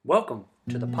Welcome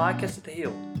to the Podcast at the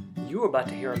Hill. You are about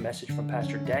to hear a message from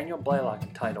Pastor Daniel Blaylock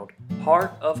entitled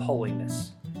Heart of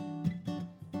Holiness.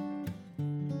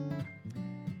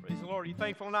 Praise the Lord. Are you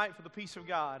thankful tonight for the peace of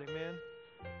God? Amen.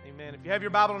 Amen. If you have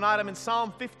your Bible tonight, I'm in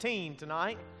Psalm 15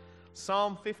 tonight.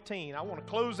 Psalm 15. I want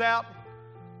to close out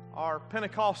our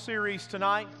Pentecost series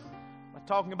tonight by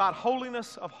talking about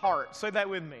holiness of heart. Say that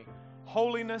with me.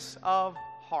 Holiness of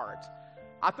heart.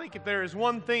 I think if there is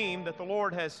one theme that the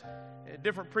Lord has,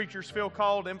 different preachers feel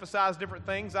called to emphasize different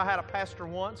things. I had a pastor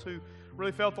once who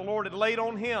really felt the Lord had laid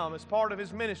on him as part of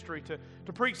his ministry to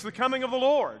preach the coming of the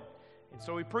Lord. And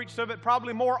so he preached of it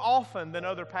probably more often than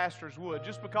other pastors would,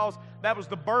 just because that was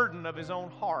the burden of his own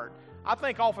heart. I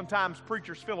think oftentimes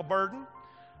preachers feel a burden,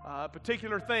 a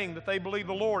particular thing that they believe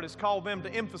the Lord has called them to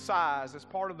emphasize as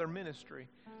part of their ministry.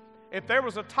 If there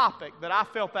was a topic that I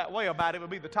felt that way about, it would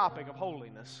be the topic of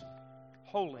holiness.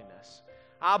 Holiness.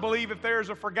 I believe if there's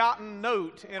a forgotten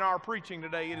note in our preaching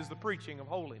today, it is the preaching of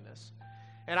holiness.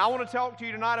 And I want to talk to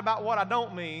you tonight about what I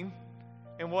don't mean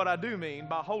and what I do mean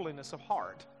by holiness of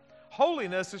heart.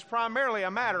 Holiness is primarily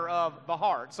a matter of the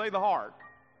heart. Say the heart.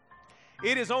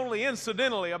 It is only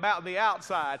incidentally about the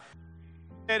outside.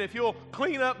 And if you'll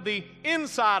clean up the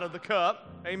inside of the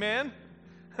cup, amen,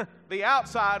 the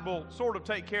outside will sort of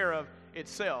take care of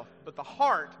itself. But the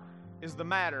heart is the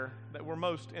matter that we're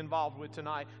most involved with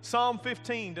tonight. Psalm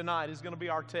 15 tonight is going to be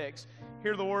our text.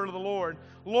 Hear the word of the Lord.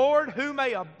 Lord, who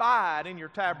may abide in your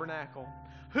tabernacle?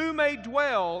 Who may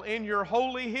dwell in your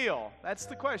holy hill? That's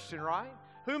the question, right?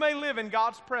 Who may live in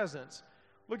God's presence?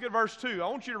 Look at verse 2. I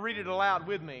want you to read it aloud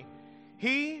with me.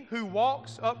 He who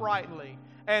walks uprightly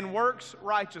and works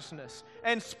righteousness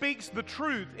and speaks the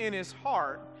truth in his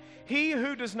heart. He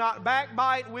who does not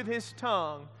backbite with his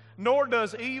tongue, nor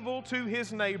does evil to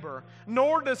his neighbor,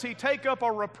 nor does he take up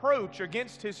a reproach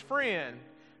against his friend.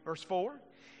 Verse 4,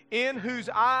 in whose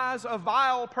eyes a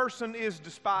vile person is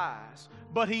despised,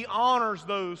 but he honors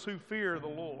those who fear the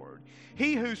Lord.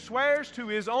 He who swears to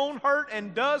his own hurt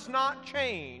and does not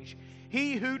change,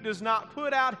 he who does not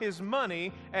put out his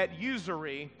money at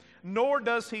usury, nor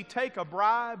does he take a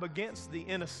bribe against the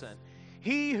innocent.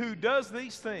 He who does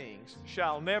these things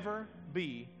shall never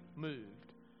be moved.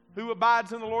 Who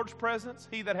abides in the Lord's presence?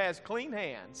 He that has clean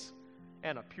hands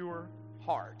and a pure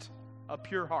heart. A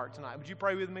pure heart tonight. Would you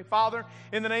pray with me? Father,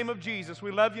 in the name of Jesus,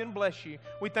 we love you and bless you.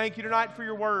 We thank you tonight for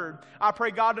your word. I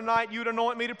pray, God, tonight you would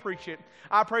anoint me to preach it.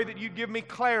 I pray that you'd give me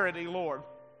clarity, Lord,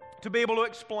 to be able to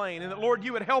explain. And that, Lord,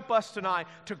 you would help us tonight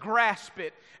to grasp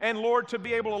it. And, Lord, to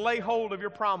be able to lay hold of your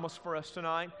promise for us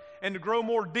tonight and to grow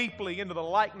more deeply into the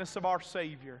likeness of our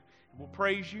Savior. We'll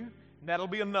praise you. And that'll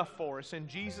be enough for us in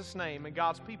Jesus' name. And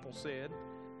God's people said,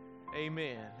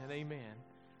 amen and amen.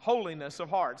 Holiness of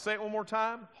heart. Say it one more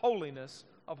time. Holiness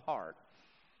of heart.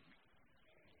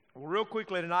 Well, real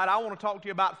quickly tonight, I want to talk to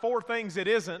you about 4 things it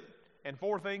isn't and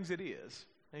 4 things it is.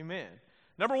 Amen.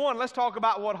 Number 1, let's talk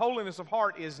about what holiness of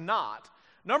heart is not.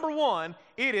 Number 1,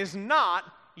 it is not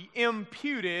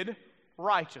imputed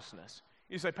righteousness.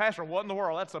 You say, Pastor, what in the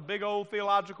world? That's a big old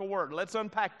theological word. Let's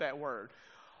unpack that word.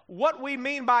 What we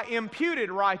mean by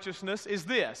imputed righteousness is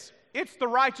this. It's the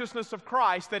righteousness of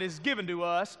Christ that is given to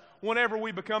us whenever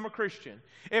we become a Christian.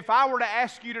 If I were to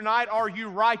ask you tonight, are you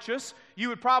righteous? You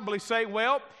would probably say,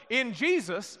 well, in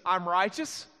Jesus, I'm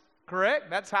righteous. Correct?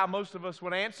 That's how most of us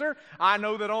would answer. I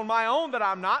know that on my own that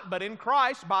I'm not, but in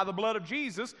Christ, by the blood of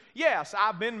Jesus, yes,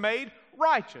 I've been made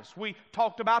righteous. We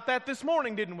talked about that this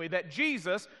morning, didn't we? That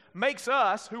Jesus makes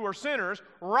us, who are sinners,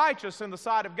 righteous in the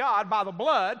sight of God by the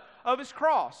blood of his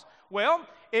cross. Well,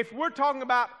 if we're talking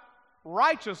about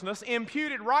righteousness,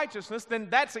 imputed righteousness, then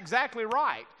that's exactly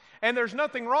right. And there's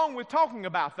nothing wrong with talking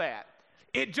about that.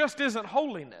 It just isn't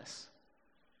holiness.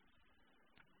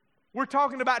 We're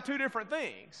talking about 2 different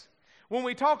things. When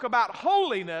we talk about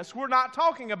holiness, we're not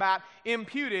talking about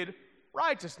imputed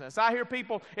righteousness. I hear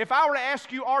people, if I were to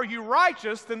ask you, are you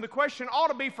righteous? Then the question ought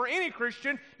to be for any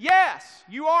Christian, yes,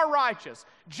 you are righteous.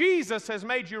 Jesus has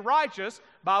made you righteous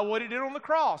by what he did on the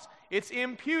cross. It's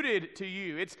imputed to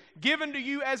you. It's given to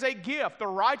you as a gift. The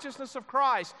righteousness of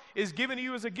Christ is given to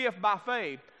you as a gift by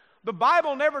faith. The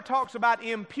Bible never talks about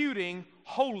imputing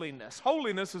holiness.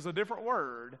 Holiness is a different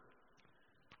word.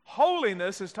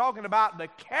 Holiness is talking about the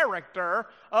character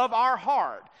of our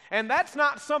heart. And that's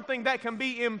not something that can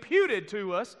be imputed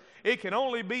to us. It can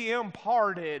only be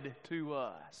imparted to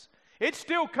us. It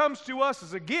still comes to us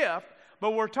as a gift,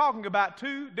 but we're talking about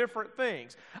 2 different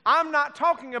things. I'm not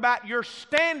talking about your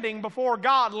standing before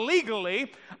God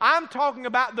legally. I'm talking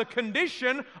about the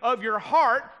condition of your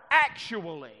heart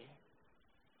actually.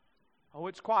 Oh,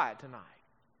 it's quiet tonight.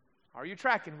 Are you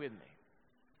tracking with me?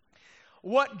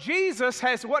 What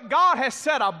God has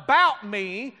said about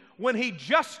me when He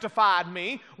justified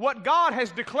me, what God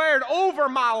has declared over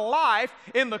my life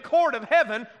in the court of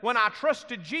heaven when I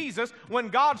trusted Jesus, when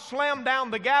God slammed down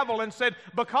the gavel and said,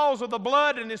 because of the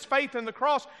blood and His faith in the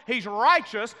cross, He's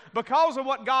righteous. Because of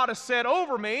what God has said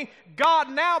over me,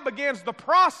 God now begins the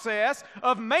process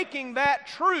of making that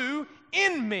true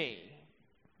in me.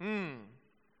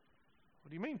 What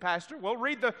do you mean, Pastor? Well,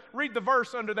 read the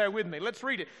verse under there with me. Let's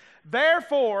read it.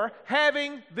 Therefore,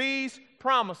 having these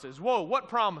promises. Whoa, what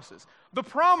promises? The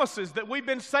promises that we've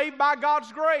been saved by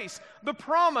God's grace. The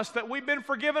promise that we've been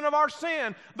forgiven of our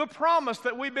sin. The promise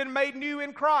that we've been made new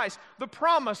in Christ. The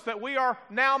promise that we are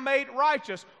now made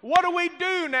righteous. What do we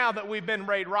do now that we've been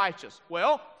made righteous?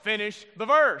 Well, finish the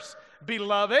verse.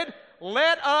 Beloved,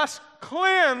 let us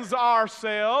cleanse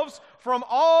ourselves from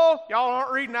all... Y'all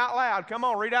aren't reading out loud. Come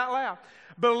on, read out loud.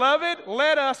 Beloved,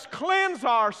 let us cleanse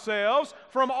ourselves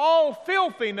from all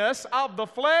filthiness of the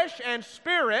flesh and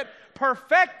spirit,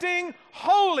 perfecting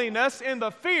holiness in the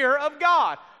fear of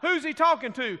God. Who's He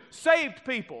talking to? Saved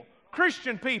people,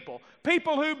 Christian people,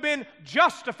 people who've been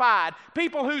justified,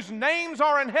 people whose names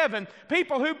are in heaven,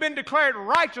 people who've been declared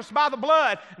righteous by the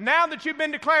blood. Now that you've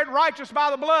been declared righteous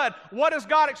by the blood, what does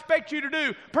God expect you to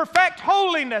do? Perfect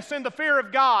holiness in the fear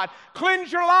of God.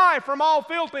 Cleanse your life from all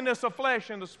filthiness of flesh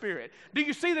and the spirit. Do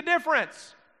you see the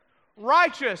difference?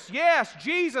 Righteous, yes,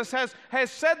 Jesus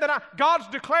has said that God's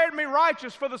declared me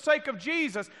righteous for the sake of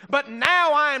Jesus, but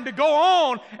now I am to go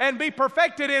on and be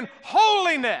perfected in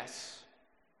holiness.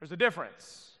 There's a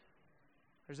difference.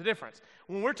 There's a difference.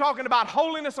 When we're talking about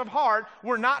holiness of heart,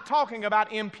 we're not talking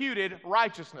about imputed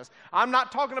righteousness. I'm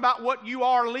not talking about what you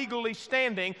are legally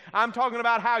standing. I'm talking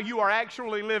about how you are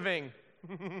actually living.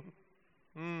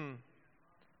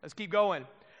 Let's keep going.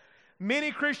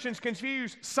 Many Christians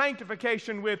confuse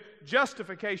sanctification with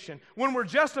justification. When we're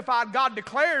justified, God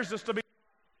declares us to be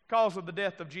because of the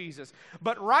death of Jesus.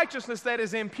 But righteousness that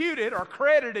is imputed or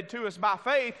credited to us by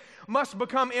faith must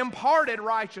become imparted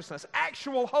righteousness,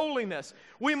 actual holiness.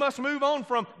 We must move on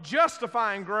from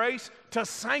justifying grace to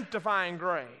sanctifying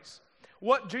grace.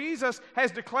 What Jesus has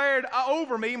declared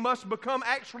over me must become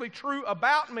actually true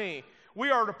about me. We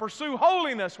are to pursue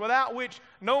holiness without which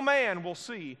no man will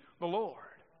see the Lord.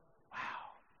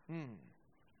 Wow.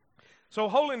 So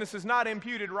holiness is not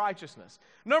imputed righteousness.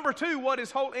 Number two, what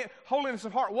is holiness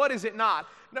of heart? What is it not?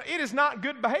 No, it is not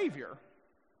good behavior.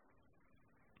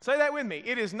 Say that with me.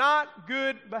 It is not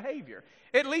good behavior.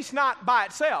 At least not by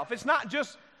itself. It's not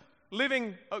just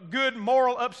living a good,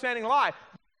 moral, upstanding life.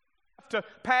 To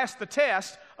pass the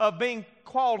test of being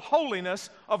called holiness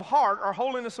of heart or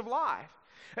holiness of life.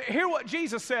 Hear what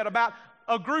Jesus said about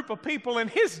a group of people in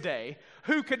His day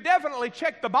who could definitely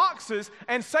check the boxes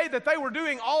and say that they were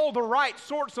doing all the right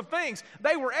sorts of things.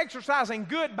 They were exercising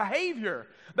good behavior.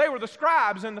 They were the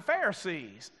scribes and the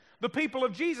Pharisees, the people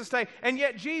of Jesus' day. And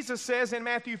yet Jesus says in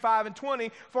Matthew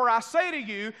 5:20, "For I say to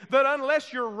you that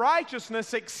unless your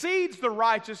righteousness exceeds the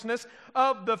righteousness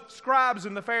of the scribes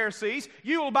and the Pharisees,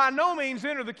 you will by no means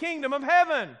enter the kingdom of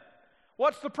heaven."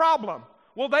 What's the problem?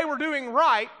 Well, they were doing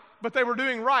right, but they were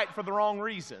doing right for the wrong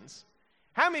reasons.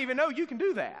 How many of you know you can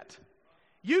do that?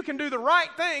 You can do the right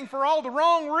thing for all the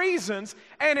wrong reasons,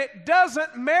 and it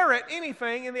doesn't merit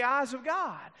anything in the eyes of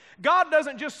God. God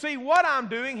doesn't just see what I'm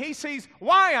doing, He sees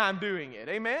why I'm doing it.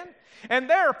 Amen? And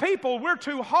there are people we're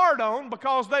too hard on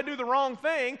because they do the wrong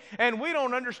thing, and we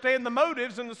don't understand the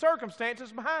motives and the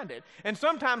circumstances behind it. And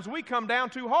sometimes we come down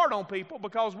too hard on people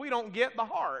because we don't get the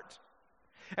heart.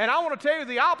 And I want to tell you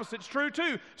the opposite's true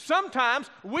too. Sometimes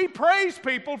we praise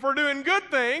people for doing good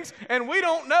things, and we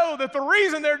don't know that the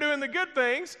reason they're doing the good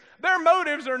things, their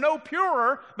motives are no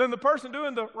purer than the person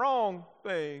doing the wrong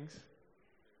things.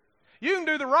 You can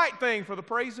do the right thing for the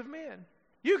praise of men.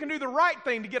 You can do the right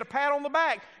thing to get a pat on the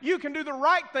back. You can do the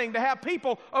right thing to have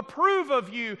people approve of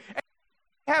you. And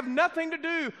it have nothing to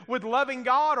do with loving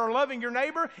God or loving your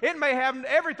neighbor. It may have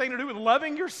everything to do with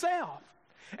loving yourself.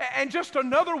 And just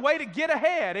another way to get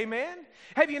ahead, amen?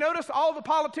 Have you noticed all the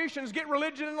politicians get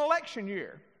religion in election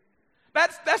year?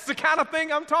 That's the kind of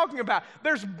thing I'm talking about.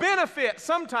 There's benefit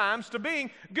sometimes to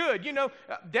being good. You know,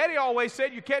 Daddy always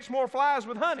said you catch more flies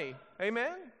with honey,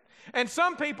 amen? And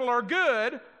some people are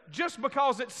good just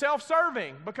because it's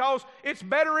self-serving, because it's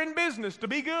better in business to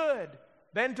be good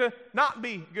than to not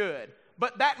be good.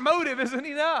 But that motive isn't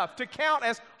enough to count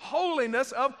as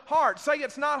holiness of heart. Say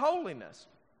it's not holiness.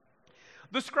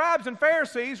 The scribes and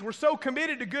Pharisees were so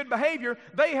committed to good behavior,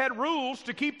 they had rules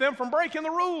to keep them from breaking the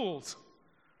rules.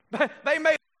 They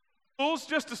made rules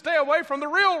just to stay away from the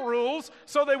real rules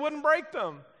so they wouldn't break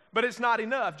them. But it's not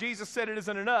enough. Jesus said it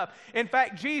isn't enough. In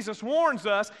fact, Jesus warns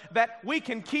us that we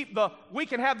can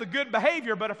have the good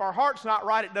behavior, but if our heart's not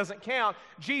right, it doesn't count.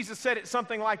 Jesus said it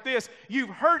something like this: you've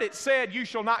heard it said, you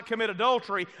shall not commit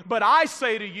adultery, but I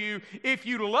say to you, if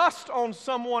you lust on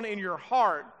someone in your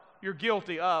heart, you're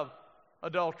guilty of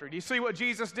adultery. Do you see what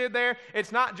Jesus did there?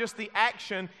 It's not just the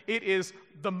action, it is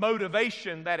the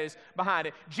motivation that is behind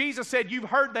it. Jesus said, you've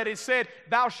heard that it said,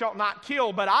 thou shalt not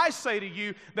kill, but I say to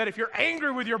you that if you're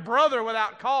angry with your brother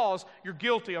without cause, you're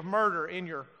guilty of murder in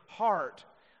your heart.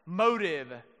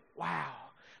 Motive. Wow.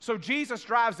 So Jesus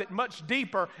drives it much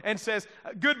deeper and says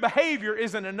good behavior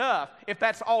isn't enough. If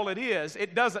that's all it is,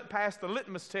 it doesn't pass the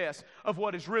litmus test of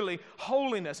what is really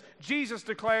holiness. Jesus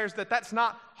declares that that's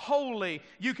not holy.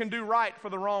 You can do right for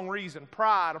the wrong reason: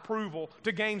 pride, approval,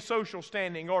 to gain social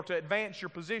standing, or to advance your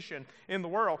position in the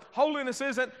world. Holiness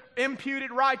isn't imputed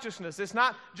righteousness. It's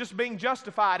not just being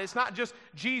justified. It's not just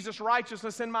Jesus'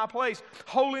 righteousness in my place.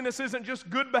 Holiness isn't just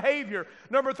good behavior.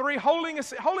 Number 3,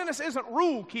 holiness isn't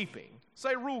rule keeping.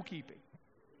 Say rule keeping.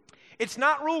 It's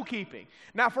not rule keeping.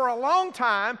 Now, for a long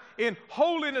time in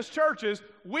holiness churches,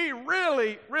 we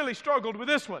really, really struggled with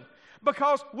this one,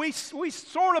 because we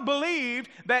sort of believed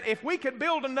that if we could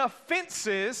build enough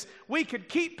fences, we could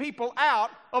keep people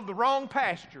out of the wrong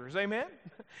pastures. Amen?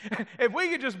 If we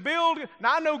could just build,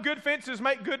 now I know good fences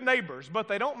make good neighbors, but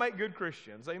they don't make good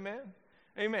Christians. Amen?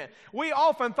 Amen. We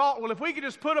often thought, well, if we could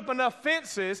just put up enough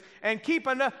fences and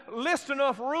list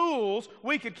enough rules,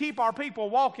 we could keep our people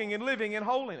walking and living in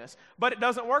holiness. But it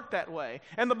doesn't work that way.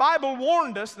 And the Bible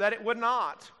warned us that it would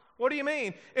not. What do you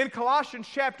mean? In Colossians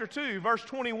chapter 2, verse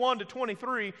 21 to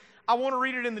 23, I want to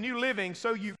read it in the New Living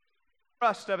so you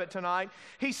trust of it tonight.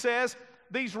 He says,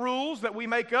 these rules that we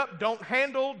make up: don't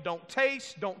handle, don't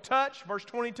taste, don't touch. Verse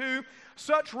 22,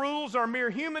 such rules are mere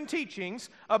human teachings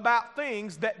about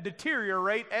things that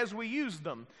deteriorate as we use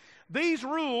them. These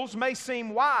rules may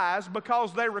seem wise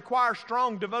because they require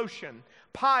strong devotion,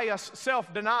 pious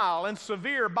self-denial, and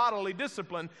severe bodily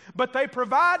discipline, but they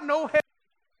provide no help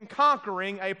in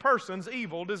conquering a person's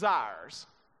evil desires.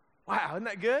 Wow, isn't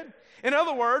that good? In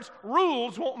other words,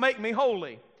 rules won't make me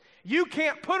holy. You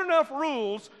can't put enough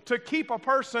rules to keep a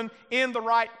person in the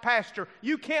right pasture.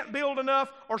 You can't build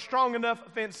enough or strong enough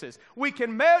fences. We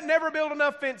can never build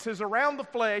enough fences around the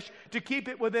flesh to keep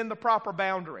it within the proper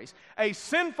boundaries. A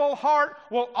sinful heart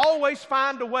will always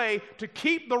find a way to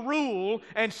keep the rule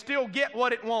and still get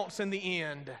what it wants in the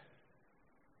end.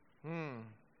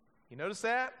 You notice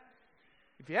that?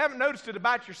 If you haven't noticed it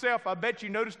about yourself, I bet you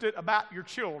noticed it about your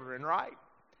children, right?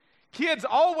 Kids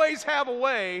always have a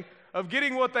way of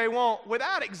getting what they want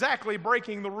without exactly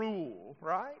breaking the rule,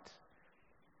 right?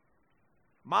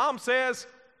 Mom says,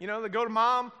 they go to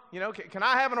mom, can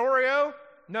I have an Oreo?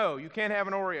 No, you can't have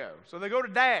an Oreo. So they go to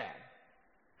dad.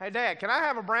 Hey, Dad, can I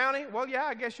have a brownie? Well, yeah,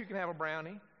 I guess you can have a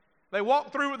brownie. They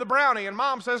walk through with the brownie, and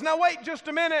Mom says, no, wait just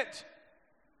a minute.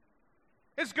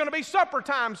 It's going to be supper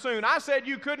time soon. I said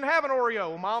you couldn't have an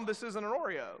Oreo. Well, Mom, this isn't an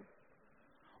Oreo.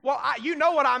 Well, you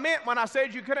know what I meant when I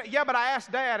said you couldn't. Yeah, but I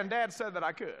asked Dad, and Dad said that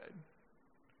I could.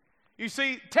 You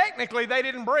see, technically, they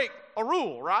didn't break a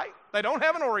rule, right? They don't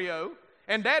have an Oreo,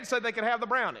 and Dad said they could have the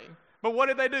brownie. But what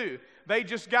did they do? They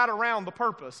just got around the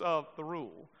purpose of the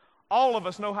rule. All of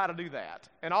us know how to do that,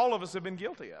 and all of us have been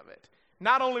guilty of it.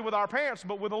 Not only with our parents,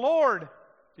 but with the Lord.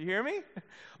 Do you hear me?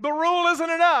 The rule isn't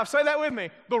enough. Say that with me.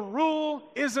 The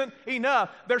rule isn't enough.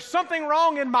 There's something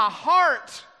wrong in my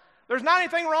heart. There's not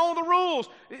anything wrong with the rules.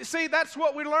 See, that's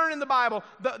what we learn in the Bible.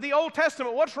 The Old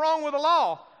Testament, what's wrong with the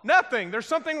law? Nothing. There's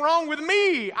something wrong with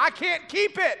me. I can't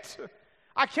keep it.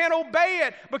 I can't obey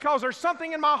it because there's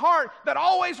something in my heart that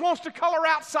always wants to color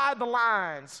outside the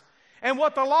lines. And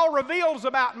what the law reveals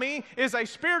about me is a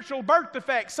spiritual birth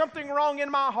defect, something wrong in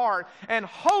my heart. And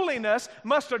holiness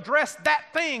must address that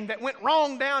thing that went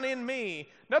wrong down in me.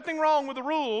 Nothing wrong with the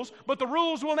rules, but the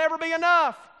rules will never be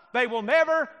enough. They will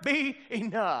never be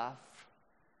enough.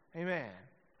 Amen.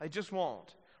 They just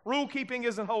won't. Rule keeping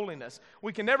isn't holiness.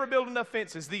 We can never build enough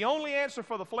fences. The only answer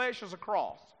for the flesh is a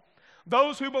cross.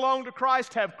 Those who belong to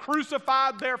Christ have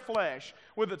crucified their flesh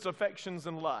with its affections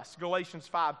and lusts. Galatians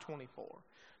 5:24.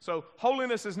 So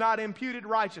holiness is not imputed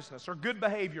righteousness or good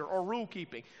behavior or rule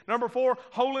keeping. Number 4,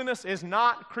 holiness is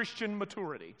not Christian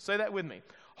maturity. Say that with me.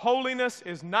 Holiness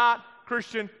is not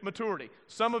Christian maturity.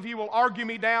 Some of you will argue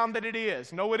me down that it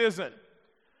is. No, it isn't.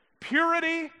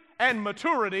 Purity and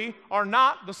maturity are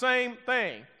not the same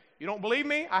thing. You don't believe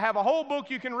me? I have a whole book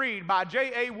you can read by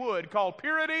J.A. Wood called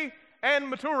Purity and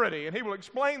Maturity, and he will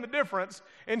explain the difference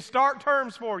in stark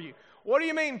terms for you. What do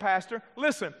you mean, Pastor?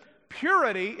 Listen,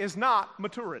 purity is not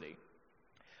maturity.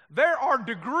 There are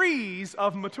degrees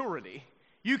of maturity.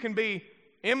 You can be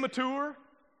immature,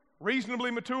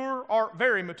 reasonably mature, or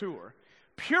very mature.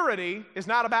 Purity is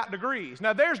not about degrees.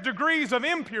 Now, there's degrees of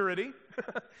impurity.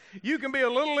 You can be a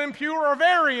little impure or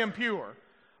very impure.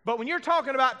 But when you're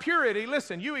talking about purity,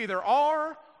 listen, you either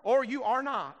are or you are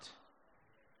not.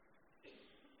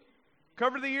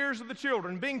 Cover the ears of the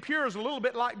children. Being pure is a little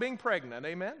bit like being pregnant,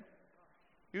 amen?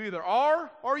 You either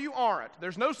are or you aren't.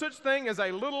 There's no such thing as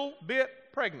a little bit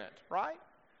pregnant, right?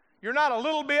 You're not a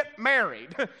little bit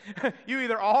married. You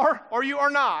either are or you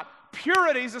are not.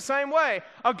 Purity is the same way.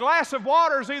 A glass of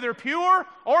water is either pure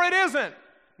or it isn't.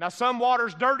 Now, some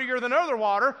water's dirtier than other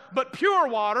water, but pure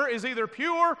water is either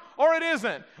pure or it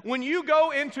isn't. When you go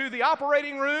into the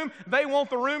operating room, they want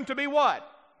the room to be what?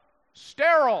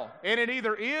 Sterile. And it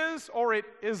either is or it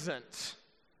isn't.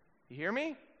 You hear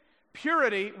me?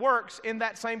 Purity works in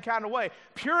that same kind of way.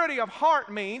 Purity of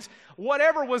heart means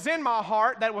whatever was in my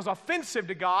heart that was offensive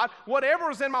to God, whatever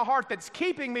was in my heart that's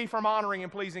keeping me from honoring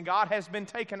and pleasing God has been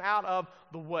taken out of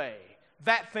the way.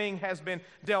 That thing has been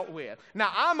dealt with.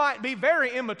 Now, I might be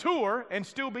very immature and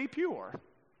still be pure.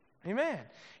 Amen.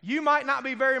 You might not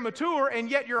be very mature, and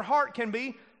yet your heart can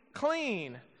be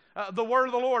clean. The word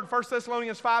of the Lord, 1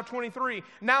 Thessalonians 5:23.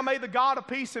 Now may the God of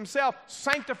peace himself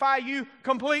sanctify you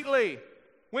completely.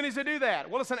 When does he do that?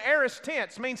 Well, it's an aorist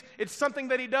tense. It means it's something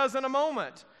that he does in a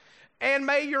moment. And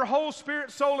may your whole spirit,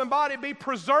 soul, and body be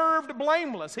preserved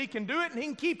blameless. He can do it, and he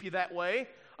can keep you that way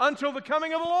until the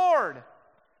coming of the Lord.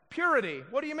 Purity.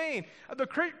 What do you mean? The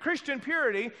Christian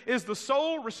purity is the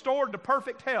soul restored to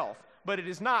perfect health, but it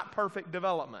is not perfect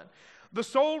development. The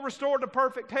soul restored to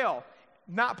perfect health,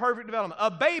 not perfect development. A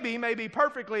baby may be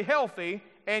perfectly healthy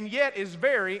and yet is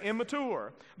very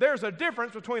immature. There's a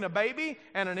difference between a baby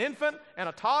and an infant and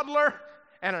a toddler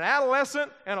and an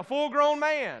adolescent and a full-grown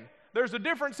man. There's a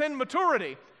difference in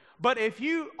maturity. But if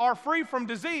you are free from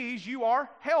disease, you are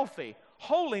healthy.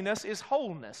 Holiness is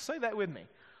wholeness. Say that with me.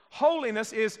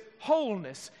 Holiness is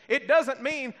wholeness. It doesn't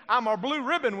mean I'm a blue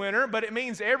ribbon winner, but it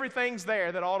means everything's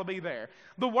there that ought to be there.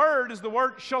 The word is the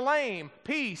word shalom,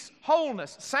 peace,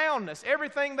 wholeness, soundness,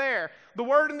 everything there. The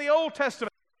word in the Old Testament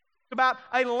about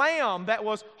a lamb that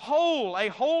was whole, a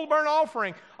whole burnt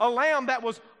offering, a lamb that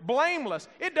was blameless.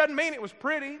 It doesn't mean it was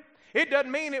pretty. It doesn't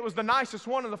mean it was the nicest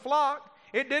one in the flock.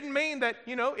 It didn't mean that,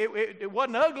 it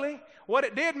wasn't ugly. What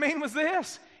it did mean was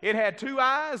this. It had 2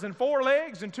 eyes and 4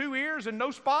 legs and 2 ears and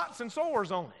no spots and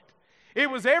sores on it. It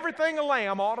was everything a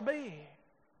lamb ought to be.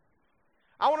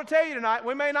 I want to tell you tonight,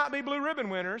 we may not be blue ribbon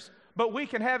winners, but we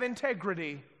can have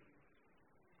integrity.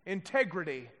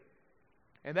 Integrity.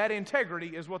 And that integrity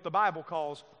is what the Bible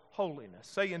calls holiness.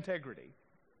 Say integrity.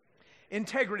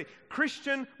 Integrity.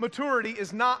 Christian maturity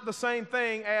is not the same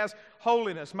thing as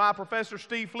holiness. My professor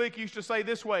Steve Flick used to say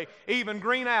this way, even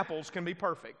green apples can be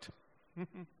perfect.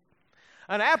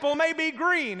 An apple may be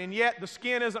green, and yet the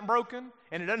skin isn't broken,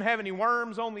 and it doesn't have any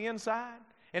worms on the inside,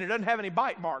 and it doesn't have any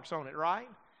bite marks on it, right?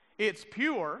 It's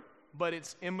pure, but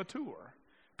it's immature.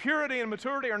 Purity and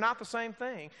maturity are not the same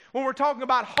thing. When we're talking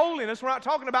about holiness, we're not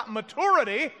talking about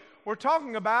maturity, we're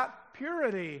talking about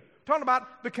purity. We're talking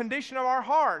about the condition of our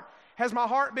heart. Has my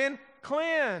heart been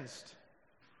cleansed?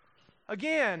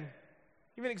 Again,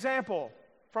 give an example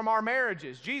from our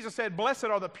marriages. Jesus said, "Blessed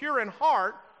are the pure in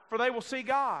heart, for they will see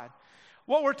God."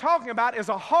 What we're talking about is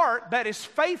a heart that is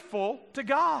faithful to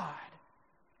God.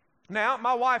 Now,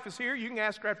 my wife is here. You can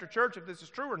ask her after church if this is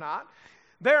true or not.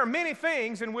 There are many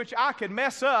things in which I could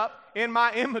mess up in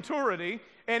my immaturity,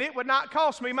 and it would not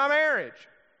cost me my marriage.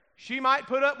 She might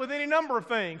put up with any number of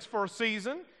things for a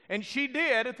season, and she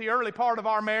did at the early part of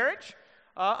our marriage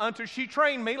until she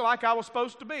trained me like I was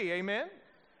supposed to be. Amen?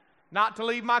 Not to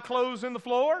leave my clothes in the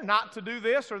floor, not to do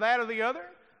this or that or the other.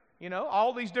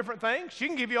 All these different things. She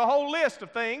can give you a whole list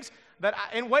of things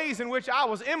in ways in which I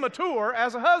was immature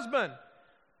as a husband.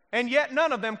 And yet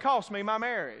none of them cost me my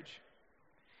marriage.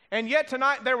 And yet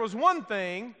tonight there was one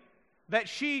thing that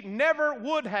she never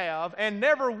would have and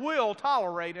never will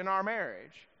tolerate in our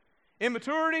marriage.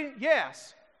 Immaturity,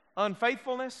 yes.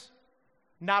 Unfaithfulness,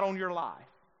 not on your life.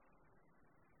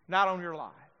 Not on your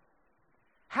life.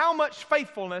 How much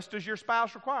faithfulness does your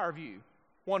spouse require of you?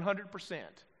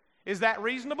 100%. Is that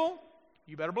reasonable?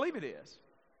 You better believe it is.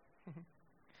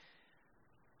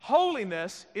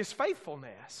 Holiness is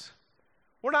faithfulness.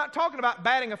 We're not talking about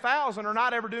batting 1,000 or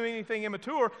not ever doing anything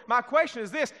immature. My question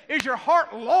is this: is your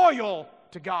heart loyal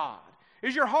to God?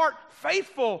 Is your heart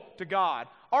faithful to God?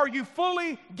 Are you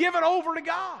fully given over to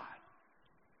God?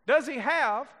 Does He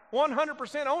have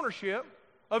 100% ownership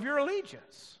of your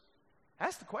allegiance?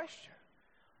 That's the question.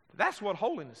 That's what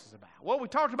holiness is about. Well, we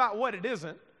talked about what it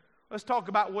isn't. Let's talk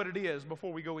about what it is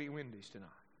before we go eat Wendy's tonight.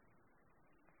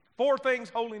 4 things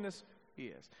holiness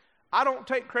is. I don't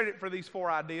take credit for these 4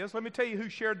 ideas. Let me tell you who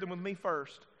shared them with me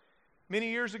first. Many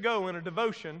years ago in a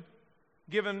devotion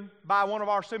given by one of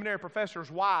our seminary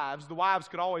professors' wives, the wives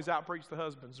could always outpreach the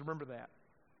husbands. Remember that.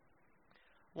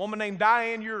 A woman named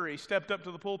Diane Urey stepped up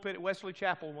to the pulpit at Wesley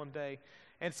Chapel one day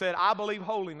and said, I believe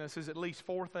holiness is at least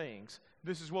 4 things.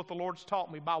 This is what the Lord's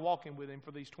taught me by walking with Him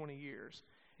for these 20 years.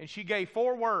 And she gave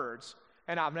 4 words,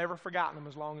 and I've never forgotten them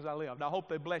as long as I lived. I hope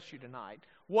they bless you tonight.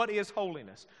 What is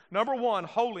holiness? Number 1,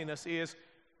 holiness is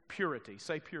purity.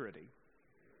 Say purity.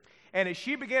 And as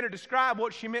she began to describe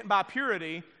what she meant by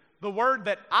purity, the word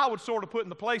that I would sort of put in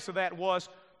the place of that was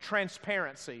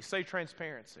transparency. Say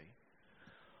transparency.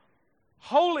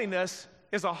 Holiness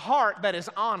is a heart that is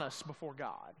honest before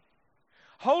God.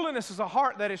 Holiness is a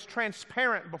heart that is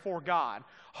transparent before God.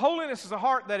 Holiness is a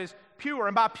heart that is pure.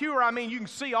 And by pure, I mean you can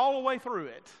see all the way through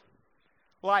it.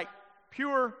 Like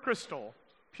pure crystal,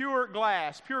 pure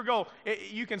glass, pure gold.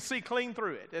 You can see clean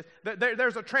through it.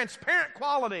 There's a transparent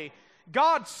quality.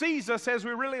 God sees us as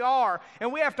we really are,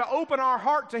 and we have to open our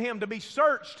heart to Him to be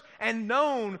searched and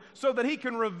known so that He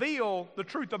can reveal the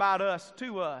truth about us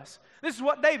to us. This is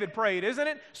what David prayed, isn't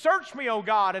it? Search me, O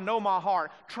God, and know my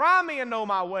heart. Try me and know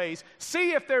my ways.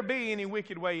 See if there be any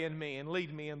wicked way in me, and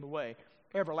lead me in the way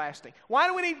everlasting. Why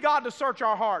do we need God to search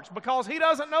our hearts? Because He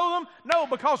doesn't know them? No,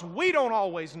 because we don't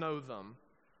always know them.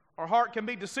 Our heart can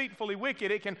be deceitfully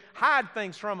wicked. It can hide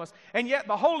things from us. And yet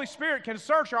the Holy Spirit can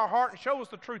search our heart and show us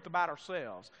the truth about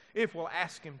ourselves if we'll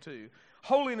ask Him to.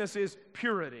 Holiness is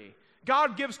purity.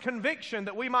 God gives conviction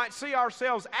that we might see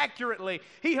ourselves accurately.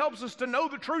 He helps us to know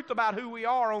the truth about who we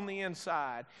are on the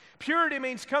inside. Purity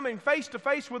means coming face to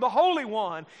face with the Holy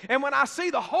One. And when I see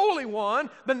the Holy One,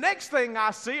 the next thing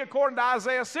I see, according to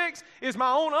Isaiah 6, is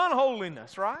my own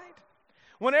unholiness, right?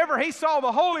 Whenever he saw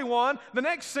the Holy One, the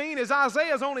next scene is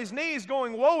Isaiah's on his knees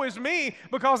going, woe is me,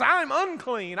 because I'm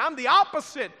unclean. I'm the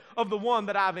opposite of the one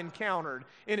that I've encountered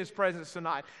in His presence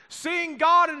tonight. Seeing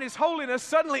God in His holiness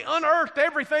suddenly unearthed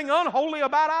everything unholy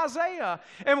about Isaiah.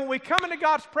 And when we come into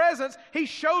God's presence, He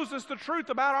shows us the truth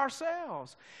about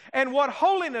ourselves. And what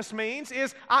holiness means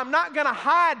is I'm not going to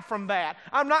hide from that.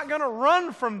 I'm not going to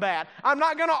run from that. I'm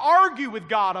not going to argue with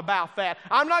God about that.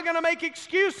 I'm not going to make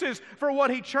excuses for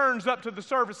what He churns up to the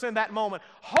service in that moment.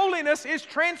 Holiness is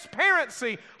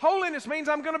transparency. Holiness means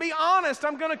I'm going to be honest.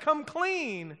 I'm going to come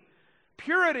clean.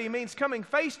 Purity means coming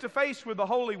face to face with the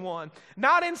Holy One,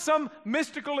 not in some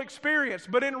mystical experience,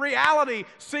 but in reality,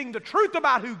 seeing the truth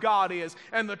about who God is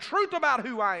and the truth about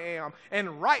who I am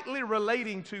and rightly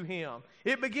relating to Him.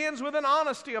 It begins with an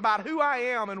honesty about who I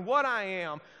am and what I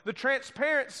am. The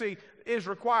transparency is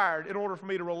required in order for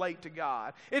me to relate to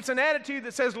God. It's an attitude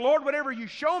that says, Lord, whatever you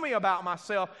show me about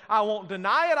myself, I won't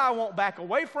deny it, I won't back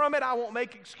away from it, I won't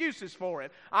make excuses for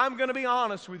it. I'm going to be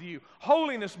honest with you.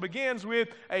 Holiness begins with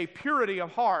a purity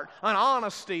of heart, an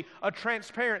honesty, a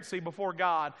transparency before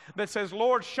God that says,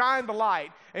 Lord, shine the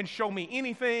light and show me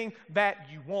anything that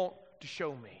you want to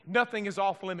show me. Nothing is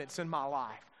off limits in my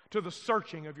life to the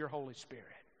searching of your Holy Spirit.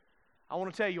 I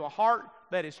want to tell you, a heart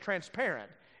that is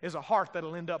transparent is a heart that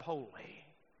will end up holy.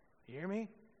 You hear me?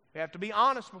 We have to be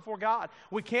honest before God.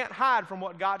 We can't hide from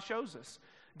what God shows us.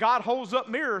 God holds up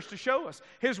mirrors to show us.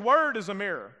 His Word is a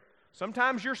mirror.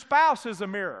 Sometimes your spouse is a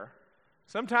mirror.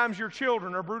 Sometimes your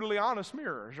children are brutally honest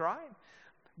mirrors, right?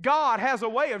 God has a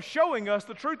way of showing us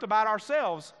the truth about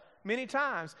ourselves many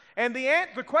times. And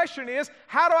the question is,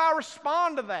 how do I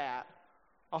respond to that?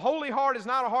 A holy heart is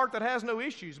not a heart that has no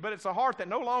issues, but it's a heart that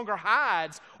no longer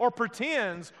hides or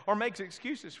pretends or makes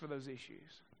excuses for those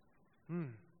issues.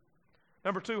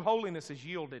 Number 2, holiness is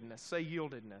yieldedness. Say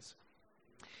yieldedness.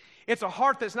 It's a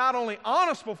heart that's not only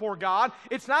honest before God,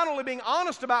 it's not only being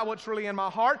honest about what's really in my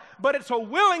heart, but it's a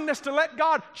willingness to let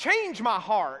God change my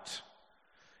heart.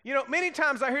 You know, many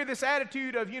times I hear this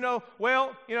attitude of,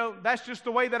 that's just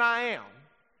the way that I am.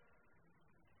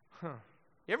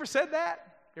 You ever said that?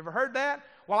 You ever heard that?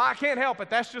 Well, I can't help it.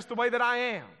 That's just the way that I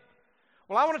am.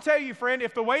 Well, I want to tell you, friend,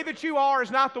 if the way that you are is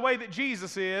not the way that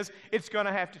Jesus is, it's going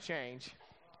to have to change.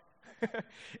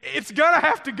 It's going to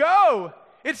have to go.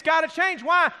 It's got to change.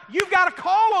 Why? You've got a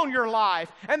call on your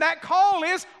life, and that call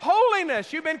is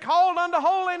holiness. You've been called unto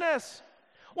holiness.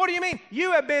 What do you mean?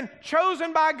 You have been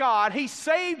chosen by God. He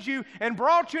saved you and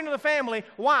brought you into the family.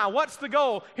 Why? What's the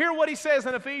goal? Hear what He says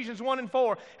in Ephesians 1 and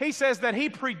 4. He says that He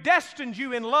predestined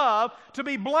you in love to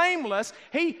be blameless.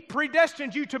 He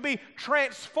predestined you to be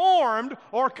transformed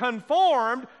or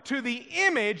conformed to the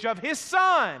image of His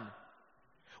Son.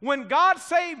 When God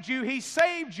saved you, He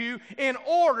saved you in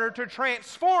order to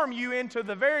transform you into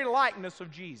the very likeness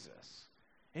of Jesus.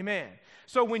 Amen.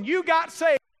 So when you got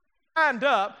saved, signed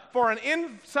up for an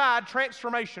inside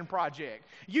transformation project.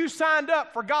 You signed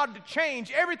up for God to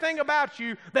change everything about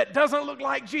you that doesn't look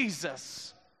like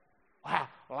Jesus. Wow,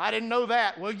 well, I didn't know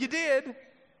that. Well, you did.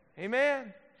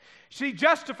 Amen. See,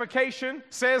 justification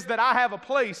says that I have a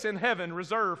place in heaven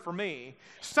reserved for me.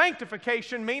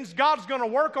 Sanctification means God's going to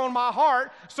work on my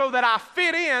heart so that I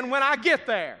fit in when I get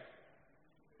there.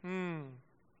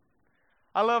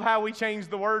 I love how we change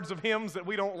the words of hymns that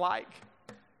we don't like.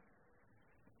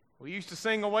 We used to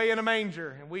sing Away in a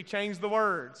Manger, and we changed the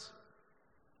words.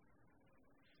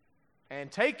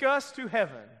 And take us to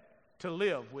heaven to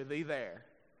live with thee there.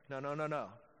 No.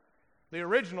 The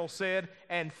original said,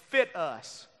 and fit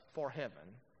us for heaven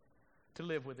to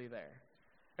live with thee there.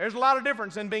 There's a lot of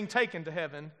difference in being taken to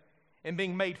heaven and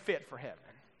being made fit for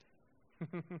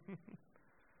heaven.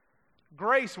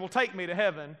 Grace will take me to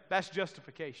heaven. That's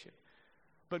justification.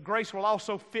 But grace will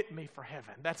also fit me for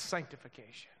heaven. That's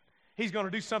sanctification. He's going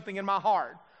to do something in my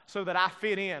heart so that I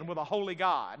fit in with a holy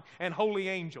God and holy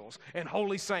angels and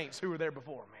holy saints who are there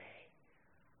before me.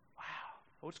 Wow.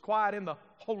 Well, it's quiet in the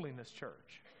holiness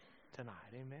church tonight.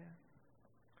 Amen.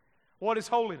 What is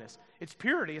holiness? It's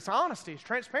purity, it's honesty, it's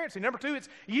transparency. Number two, it's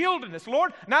yieldedness.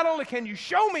 Lord, not only can you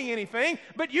show me anything,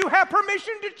 but you have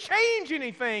permission to change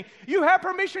anything. You have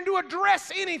permission to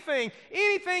address anything.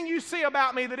 Anything you see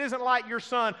about me that isn't like your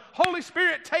Son. Holy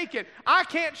Spirit, take it. I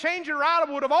can't change it, or I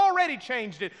would have already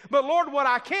changed it. But Lord, what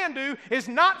I can do is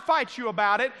not fight you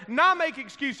about it, not make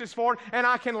excuses for it, and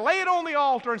I can lay it on the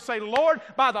altar and say, Lord,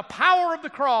 by the power of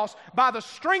the cross, by the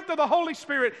strength of the Holy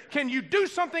Spirit, can you do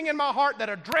something in my heart that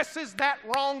addresses that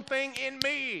wrong thing in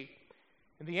me?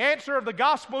 And the answer of the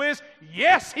gospel is,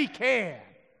 yes, He can.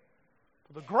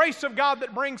 For the grace of God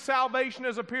that brings salvation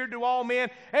has appeared to all men,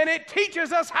 and it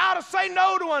teaches us how to say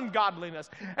no to ungodliness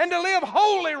and to live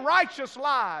holy, righteous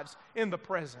lives in the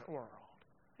present world.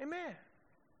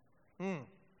 Amen.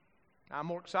 I'm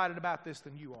more excited about this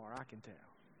than you are, I can tell.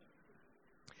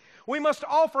 We must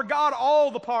offer God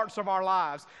all the parts of our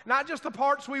lives, not just the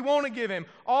parts we want to give Him,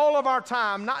 all of our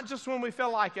time, not just when we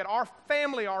feel like it. Our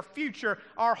family, our future,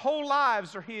 our whole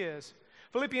lives are His.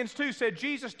 Philippians 2 said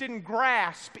Jesus didn't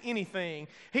grasp anything.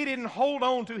 He didn't hold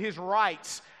on to His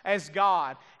rights as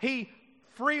God. He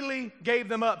freely gave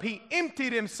them up. He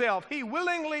emptied Himself. He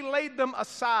willingly laid them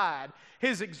aside.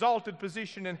 His exalted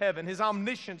position in heaven, His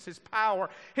omniscience, His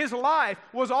power, His life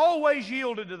was always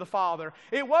yielded to the Father.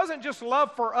 It wasn't just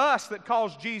love for us that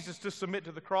caused Jesus to submit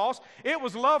to the cross. It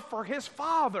was love for His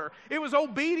Father. It was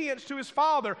obedience to His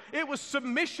Father. It was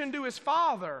submission to His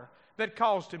Father that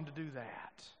caused Him to do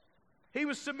that. He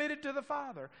was submitted to the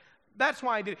Father. That's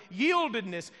why He did it.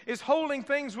 Yieldedness is holding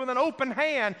things with an open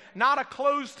hand, not a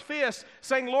closed fist,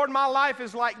 saying, Lord, my life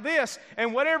is like this,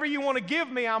 and whatever you want to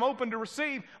give me, I'm open to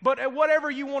receive, but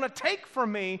whatever you want to take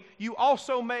from me, you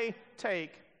also may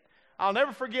take. I'll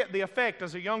never forget the effect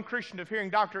as a young Christian of hearing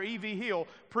Dr. E.V. Hill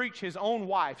preach his own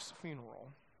wife's funeral.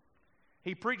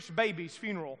 He preached baby's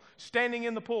funeral, standing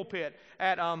in the pulpit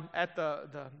at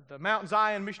the Mount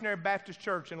Zion Missionary Baptist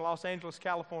Church in Los Angeles,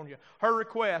 California. Her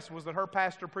request was that her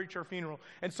pastor preach her funeral.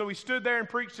 And so he stood there and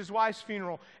preached his wife's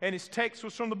funeral, and his text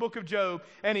was from the book of Job.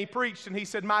 And he preached, and he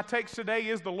said, my text today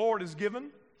is the Lord is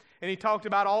given. And he talked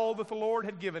about all that the Lord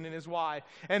had given in his wife.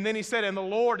 And then he said, and the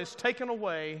Lord has taken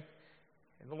away.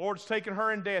 And the Lord's taken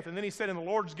her in death. And then he said, and the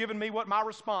Lord's given me what my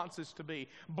response is to be.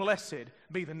 Blessed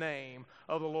be the name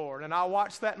of the Lord. And I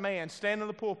watched that man stand in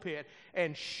the pulpit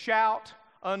and shout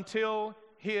until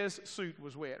his suit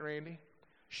was wet, Randy.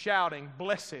 Shouting,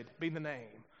 blessed be the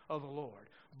name of the Lord.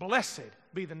 Blessed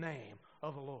be the name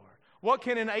of the Lord. What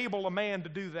can enable a man to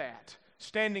do that?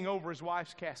 Standing over his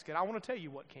wife's casket. I want to tell you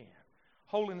what can.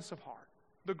 Holiness of heart.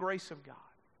 The grace of God.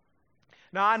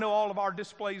 Now, I know all of our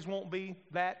displays won't be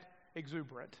that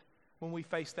exuberant when we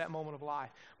face that moment of life.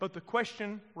 But the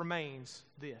question remains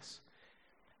this.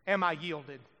 Am I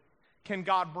yielded? Can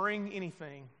God bring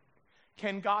anything?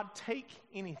 Can God take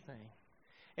anything?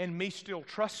 And me still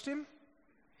trust Him?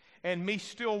 And me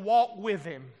still walk with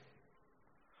Him?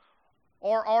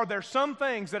 Or are there some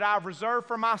things that I've reserved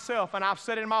for myself and I've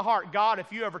said in my heart, God,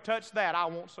 if you ever touch that, I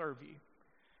won't serve you.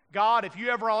 God, if you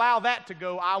ever allow that to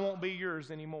go, I won't be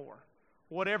yours anymore.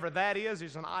 Whatever that is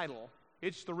an idol.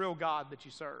 It's the real God that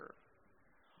you serve.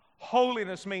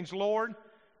 Holiness means, Lord,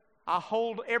 I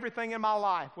hold everything in my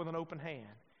life with an open hand.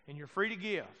 And you're free to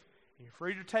give. And you're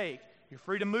free to take. You're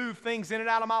free to move things in and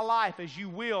out of my life as you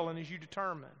will and as you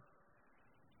determine.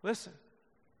 Listen,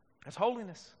 that's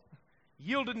holiness.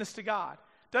 Yieldedness to God.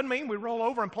 Doesn't mean we roll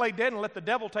over and play dead and let the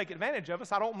devil take advantage of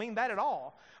us. I don't mean that at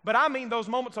all. But I mean those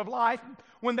moments of life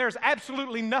when there's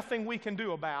absolutely nothing we can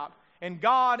do about. And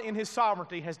God in His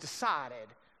sovereignty has decided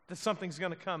that something's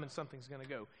going to come and something's going to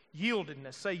go.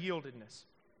 Yieldedness. Say yieldedness.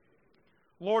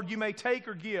 Lord, you may take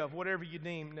or give whatever you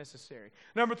deem necessary.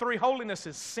 Number 3, holiness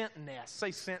is sentness. Say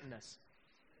sentness.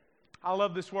 I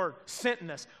love this word,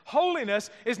 sentness. Holiness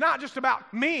is not just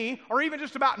about me or even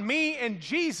just about me and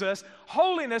Jesus.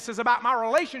 Holiness is about my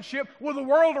relationship with the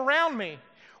world around me.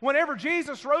 Whenever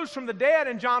Jesus rose from the dead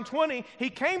in John 20,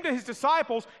 He came to His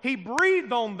disciples, He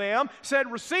breathed on them,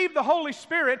 said, receive the Holy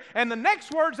Spirit, and the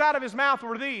next words out of His mouth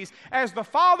were these, as the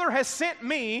Father has sent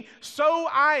me, so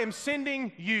I am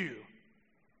sending you.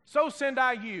 So send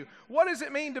I you. What does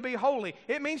it mean to be holy?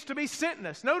 It means to be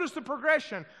sentness. Notice the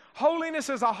progression. Holiness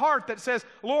is a heart that says,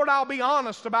 Lord, I'll be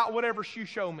honest about whatever you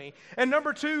show me. And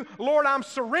number 2, Lord, I'm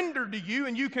surrendered to you,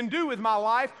 and you can do with my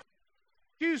life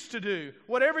choose to do,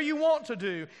 whatever you want to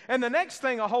do. And the next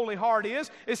thing a holy heart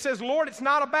is, it says, Lord, it's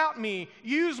not about me.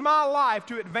 Use my life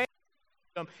to advance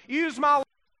them. Use my life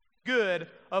for the good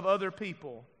of other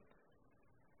people.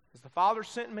 As the Father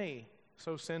sent me,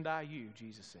 so send I you,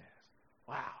 Jesus says.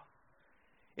 Wow.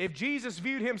 If Jesus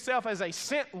viewed Himself as a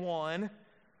sent one,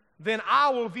 then I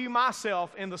will view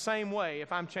myself in the same way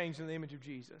if I'm changed in the image of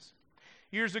Jesus.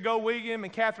 Years ago, William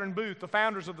and Catherine Booth, the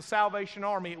founders of the Salvation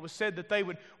Army, it was said that they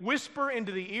would whisper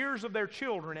into the ears of their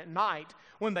children at night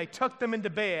when they tucked them into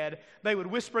bed. They would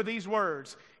whisper these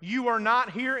words, you are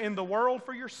not here in the world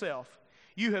for yourself.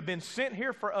 You have been sent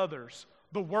here for others.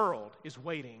 The world is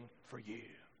waiting for you.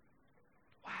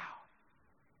 Wow.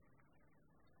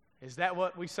 Is that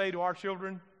what we say to our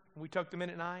children when we tuck them in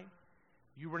at night?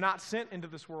 You were not sent into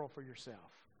this world for yourself.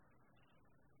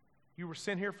 You were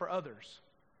sent here for others.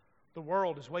 The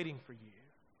world is waiting for you.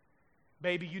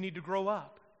 Baby, you need to grow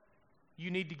up.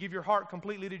 You need to give your heart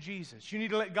completely to Jesus. You need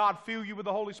to let God fill you with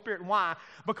the Holy Spirit. Why?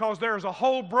 Because there is a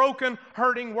whole broken,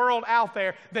 hurting world out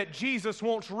there that Jesus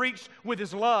wants reached with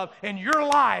His love, and your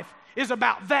life is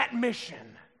about that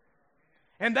mission.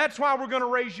 And that's why we're going to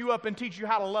raise you up and teach you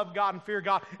how to love God and fear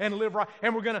God and live right.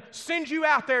 And we're going to send you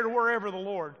out there to wherever the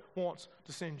Lord wants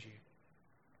to send you.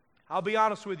 I'll be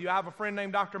honest with you. I have a friend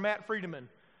named Dr. Matt Friedemann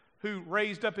who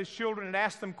raised up his children and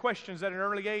asked them questions at an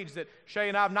early age that Shay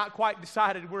and I have not quite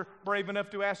decided we're brave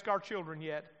enough to ask our children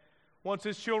yet. Once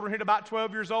his children hit about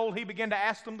 12 years old, he began to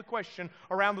ask them the question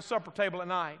around the supper table at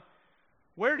night.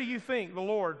 Where do you think the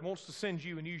Lord wants to send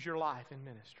you and use your life in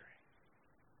ministry?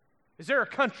 Is there a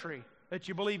country that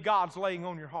you believe God's laying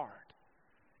on your heart?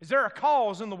 Is there a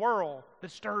cause in the world that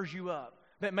stirs you up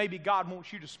that maybe God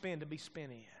wants you to spend and be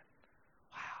spent in?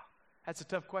 Wow, that's a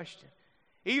tough question.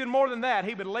 Even more than that,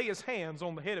 he would lay his hands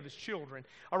on the head of his children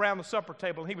around the supper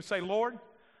table, and he would say, Lord,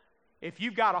 if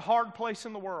you've got a hard place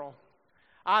in the world,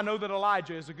 I know that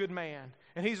Elijah is a good man,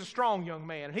 and he's a strong young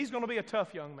man, and he's going to be a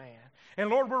tough young man. And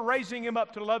Lord, we're raising him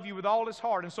up to love you with all his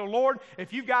heart. And so, Lord,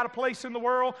 if you've got a place in the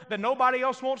world that nobody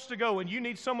else wants to go and you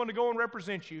need someone to go and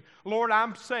represent you, Lord,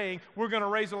 I'm saying we're going to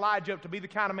raise Elijah up to be the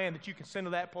kind of man that you can send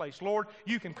to that place. Lord,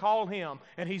 you can call him,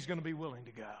 and he's going to be willing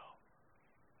to go.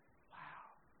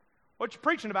 What you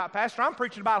preaching about, Pastor? I'm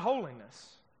preaching about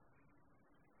holiness.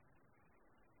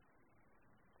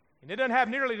 And it doesn't have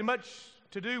nearly as much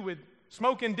to do with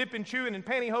smoking, dipping, chewing, and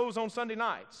pantyhose on Sunday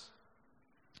nights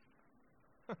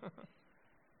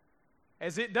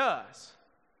as it does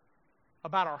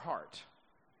about our heart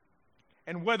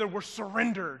and whether we're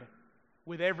surrendered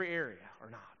with every area or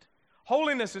not.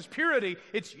 Holiness is purity,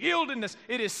 it's yieldedness,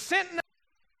 it is sentness.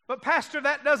 But Pastor,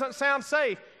 that doesn't sound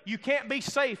safe. You can't be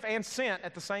safe and sent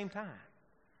at the same time.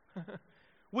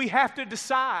 We have to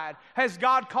decide, has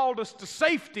God called us to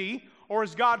safety or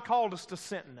has God called us to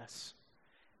sentness?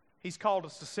 He's called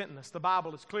us to sentness. The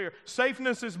Bible is clear.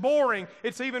 Safeness is boring.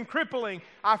 It's even crippling.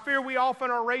 I fear we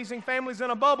often are raising families in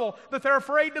a bubble that they're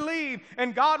afraid to leave.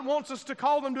 And God wants us to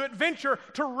call them to adventure,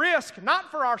 to risk,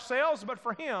 not for ourselves, but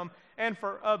for Him and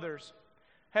for others.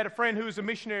 Had a friend who was a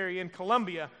missionary in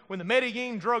Colombia when the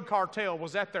Medellin drug cartel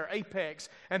was at their apex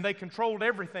and they controlled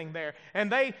everything there.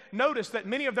 And they noticed that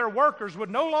many of their workers would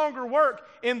no longer work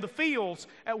in the fields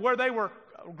where they were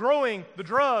growing the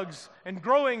drugs and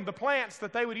growing the plants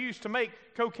that they would use to make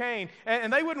cocaine.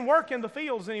 And they wouldn't work in the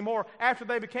fields anymore after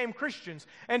they became Christians.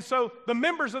 And so the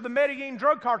members of the Medellin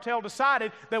drug cartel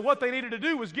decided that what they needed to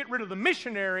do was get rid of the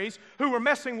missionaries who were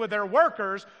messing with their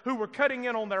workers, who were cutting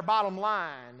in on their bottom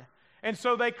line. And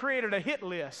so they created a hit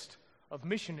list of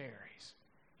missionaries.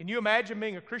 Can you imagine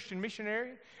being a Christian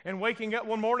missionary and waking up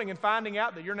one morning and finding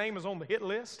out that your name is on the hit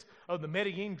list of the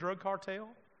Medellin drug cartel?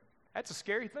 That's a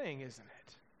scary thing, isn't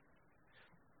it?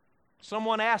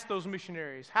 Someone asked those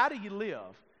missionaries, how do you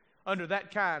live under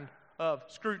that kind of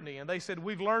scrutiny? And they said,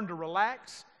 we've learned to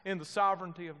relax in the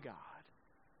sovereignty of God.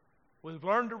 We've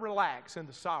learned to relax in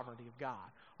the sovereignty of God.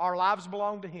 Our lives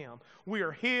belong to Him. We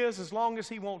are His as long as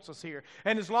He wants us here.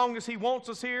 And as long as He wants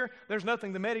us here, there's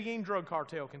nothing the Medellin drug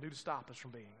cartel can do to stop us from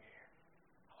being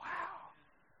here. Wow.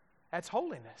 That's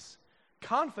holiness.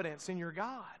 Confidence in your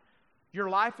God. Your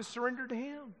life is surrendered to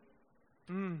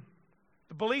Him.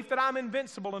 The belief that I'm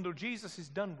invincible until Jesus is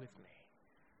done with me.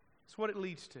 That's what it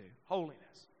leads to. Holiness.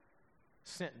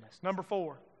 Sentness. Number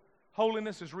 4.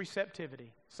 Holiness is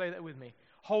receptivity. Say that with me.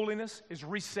 Holiness is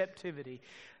receptivity.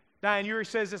 Diane Ury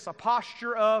says it's a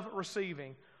posture of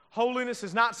receiving. Holiness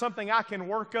is not something I can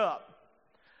work up.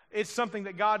 It's something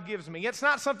that God gives me. It's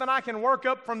not something I can work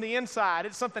up from the inside.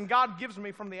 It's something God gives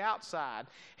me from the outside.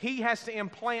 He has to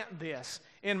implant this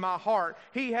in my heart.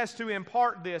 He has to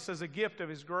impart this as a gift of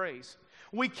His grace.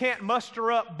 We can't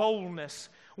muster up boldness.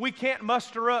 We can't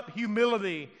muster up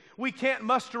humility. We can't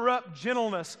muster up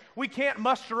gentleness. We can't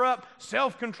muster up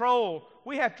self-control.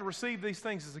 We have to receive these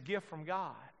things as a gift from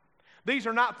God. These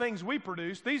are not things we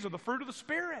produce. These are the fruit of the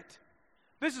Spirit.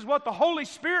 This is what the Holy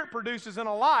Spirit produces in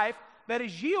a life that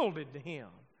is yielded to Him,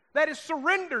 that is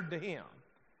surrendered to Him.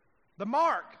 The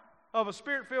mark of a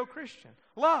Spirit-filled Christian: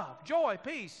 love, joy,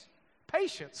 peace,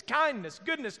 patience, kindness,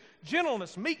 goodness,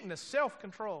 gentleness, meekness,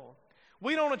 self-control.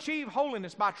 We don't achieve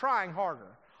holiness by trying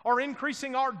harder or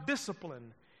increasing our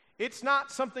discipline. It's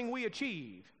not something we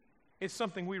achieve. It's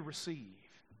something we receive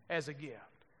as a gift.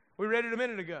 We read it a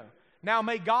minute ago. Now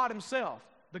may God Himself,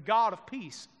 the God of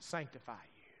peace, sanctify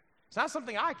you. It's not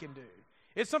something I can do.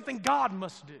 It's something God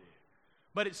must do.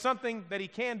 But it's something that He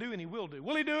can do and He will do.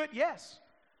 Will He do it? Yes.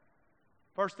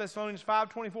 1 Thessalonians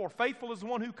 5:24, faithful is the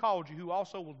one who called you, who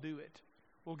also will do it.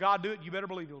 Will God do it? You better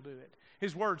believe He'll do it.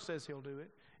 His Word says He'll do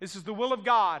it. This is the will of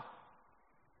God.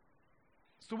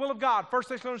 It's the will of God. 1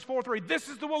 Thessalonians 4:3, this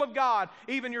is the will of God,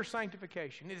 even your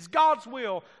sanctification. It is God's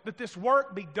will that this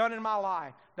work be done in my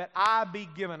life, that I be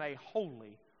given a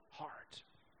holy heart.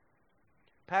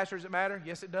 Pastor, does it matter?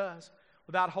 Yes, it does.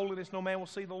 Without holiness, no man will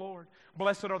see the Lord.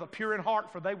 Blessed are the pure in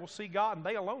heart, for they will see God, and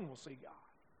they alone will see God.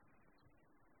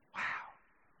 Wow.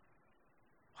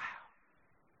 Wow.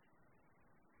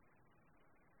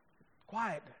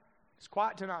 Quiet. It's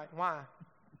quiet tonight. Why?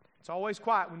 It's always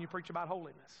quiet when you preach about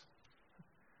holiness.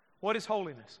 What is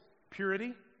holiness?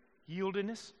 Purity,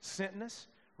 yieldedness, sentness,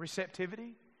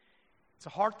 receptivity. It's a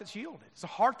heart that's yielded. It's a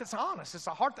heart that's honest. It's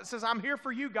a heart that says, I'm here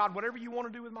for you, God, whatever you want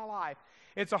to do with my life.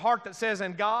 It's a heart that says,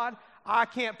 and God, I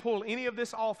can't pull any of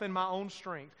this off in my own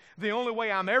strength. The only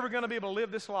way I'm ever going to be able to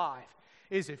live this life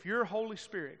is if your Holy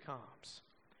Spirit comes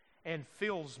and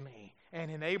fills me and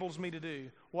enables me to do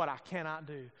what I cannot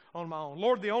do on my own.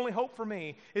 Lord, the only hope for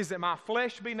me is that my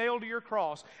flesh be nailed to your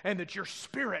cross and that your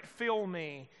Spirit fill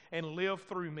me and live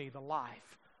through me the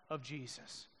life of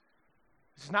Jesus.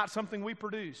 This is not something we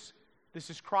produce. This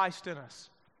is Christ in us.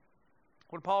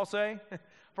 What did Paul say?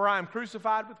 For I am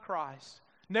crucified with Christ.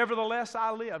 Nevertheless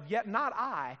I live, yet not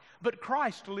I, but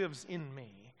Christ lives in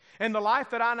me. And the life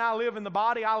that I now live in the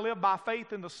body, I live by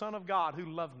faith in the Son of God who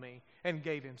loved me and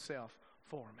gave Himself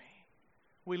for me.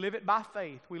 We live it by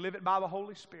faith. We live it by the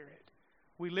Holy Spirit.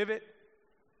 We live it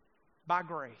by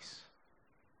grace.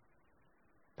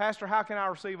 Pastor, how can I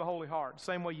receive a holy heart?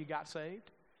 Same way you got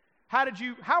saved. How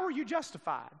were you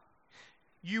justified?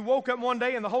 You woke up one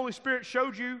day and the Holy Spirit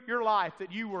showed you your life,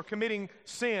 that you were committing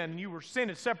sin. Sin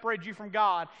had separated you from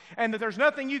God, and that there's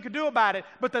nothing you could do about it,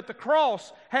 but that the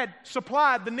cross had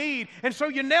supplied the need. And so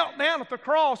you knelt down at the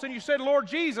cross and you said, Lord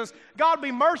Jesus, God,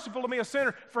 be merciful to me, a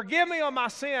sinner. Forgive me on my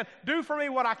sin. Do for me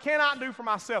what I cannot do for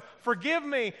myself. Forgive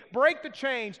me. Break the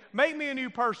chains. Make me a new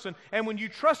person. And when you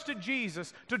trusted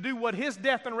Jesus to do what His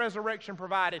death and resurrection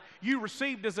provided, you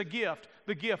received as a gift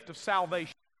the gift of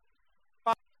salvation.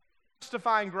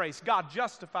 Justifying grace. God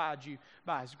justified you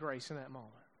by His grace in that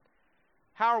moment.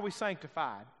 How are we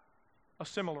sanctified? A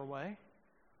similar way.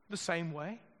 The same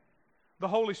way. The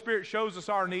Holy Spirit shows us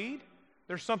our need.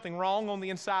 There's something wrong on the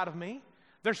inside of me.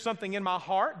 There's something in my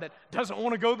heart that doesn't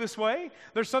want to go this way.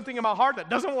 There's something in my heart that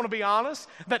doesn't want to be honest,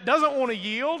 that doesn't want to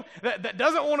yield, that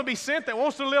doesn't want to be sent, that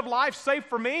wants to live life safe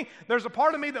for me. There's a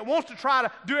part of me that wants to try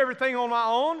to do everything on my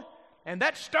own. And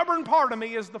that stubborn part of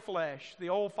me is the flesh, the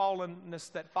old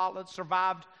fallenness that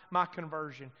survived my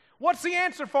conversion. What's the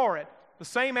answer for it? The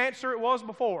same answer it was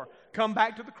before. Come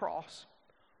back to the cross.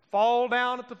 Fall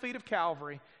down at the feet of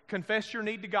Calvary. Confess your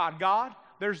need to God. God,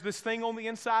 there's this thing on the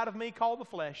inside of me called the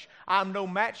flesh. I'm no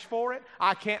match for it.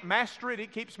 I can't master it.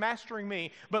 It keeps mastering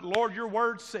me. But Lord, your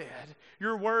word said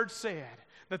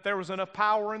that there was enough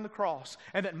power in the cross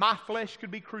and that my flesh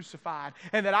could be crucified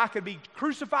and that I could be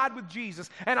crucified with Jesus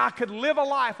and I could live a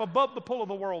life above the pull of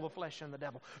the world, the flesh, and the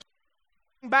devil.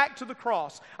 back to the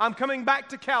cross. I'm coming back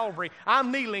to Calvary.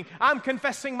 I'm kneeling. I'm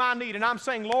confessing my need. And I'm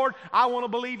saying, Lord, I want to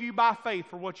believe you by faith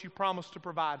for what you promised to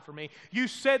provide for me. You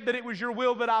said that it was your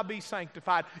will that I be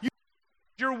sanctified. You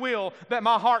said your will that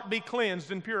my heart be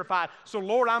cleansed and purified. So,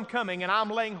 Lord, I'm coming and I'm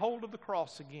laying hold of the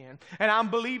cross again. And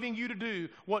I'm believing you to do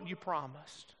what you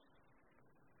promised.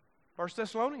 1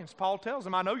 Thessalonians, Paul tells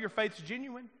them, I know your faith's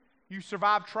genuine. You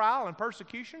survived trial and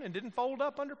persecution and didn't fold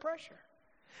up under pressure.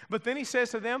 But then he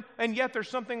says to them, and yet there's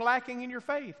something lacking in your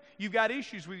faith. You've got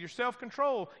issues with your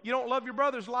self-control. You don't love your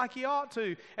brothers like you ought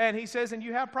to. And he says, and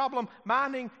you have problem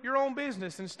minding your own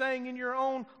business and staying in your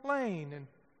own lane.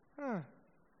 And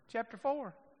chapter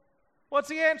 4. What's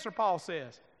the answer, Paul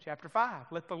says? Chapter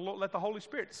 5, let the Holy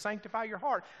Spirit sanctify your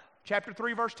heart. Chapter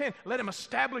 3, verse 10, let him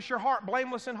establish your heart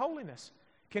blameless in holiness.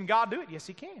 Can God do it? Yes,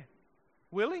 he can.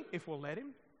 Will he? If we'll let him.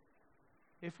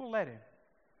 If we'll let him.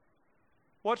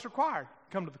 What's required?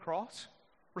 Come to the cross,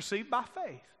 receive by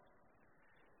faith.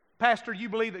 Pastor, you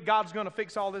believe that God's going to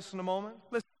fix all this in a moment?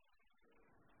 Listen.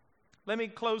 Let me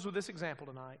close with this example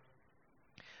tonight.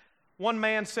 One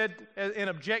man said in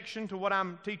objection to what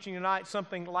I'm teaching tonight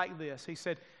something like this. He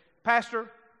said,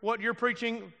 Pastor, what you're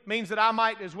preaching means that I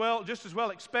might just as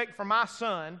well expect for my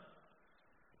son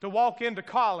to walk into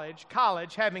college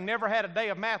having never had a day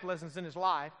of math lessons in his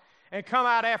life, and come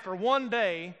out after one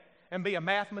day and be a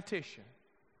mathematician.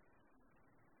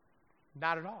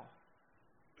 Not at all.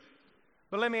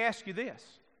 But let me ask you this.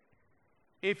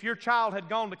 If your child had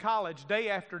gone to college day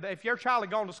after day, if your child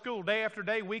had gone to school day after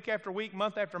day, week after week,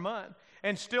 month after month,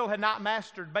 and still had not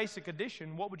mastered basic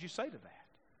addition, what would you say to that?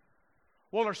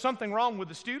 Well, there's something wrong with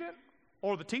the student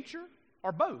or the teacher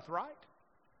or both, right?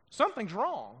 Something's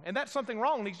wrong, and that something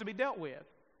wrong needs to be dealt with.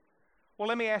 Well,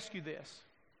 let me ask you this.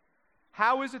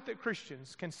 How is it that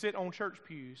Christians can sit on church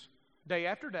pews day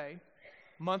after day,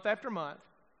 month after month,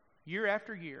 year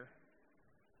after year,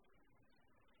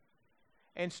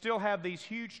 and still have these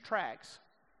huge tracts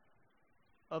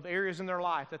of areas in their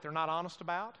life that they're not honest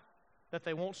about, that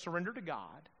they won't surrender to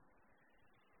God,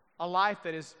 a life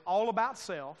that is all about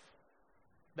self,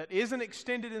 that isn't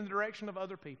extended in the direction of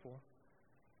other people,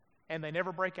 and they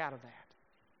never break out of that.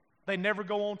 They never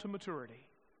go on to maturity.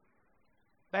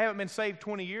 They haven't been saved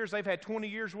 20 years. They've had 20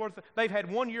 years worth. They've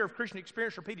had 1 year of Christian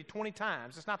experience repeated 20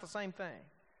 times. It's not the same thing.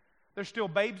 They're still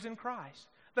babes in Christ.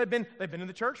 They've been in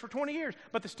the church for 20 years,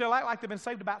 but they still act like they've been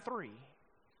saved about 3. You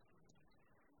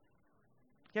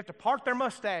have to part their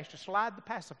mustache to slide the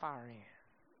pacifier in.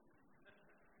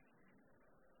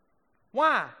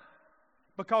 Why?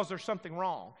 Because there's something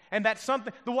wrong. And that's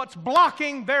something, what's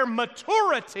blocking their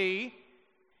maturity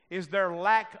is their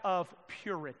lack of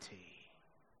purity.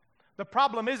 The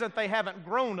problem isn't they haven't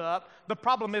grown up. The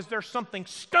problem is there's something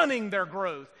stunning their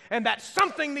growth. And that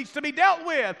something needs to be dealt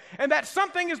with. And that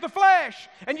something is the flesh.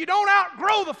 And you don't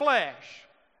outgrow the flesh.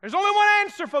 There's only one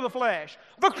answer for the flesh.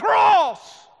 The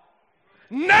cross.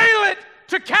 Nail it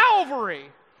to Calvary.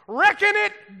 Reckon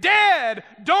it dead.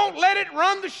 Don't let it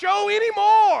run the show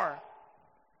anymore.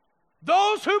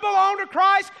 Those who belong to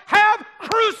Christ have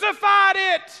crucified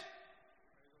it.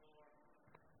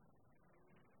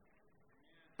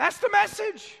 That's the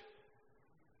message.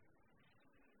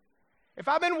 If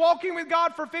I've been walking with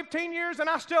God for 15 years and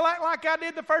I still act like I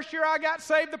did the first year I got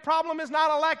saved, the problem is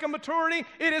not a lack of maturity.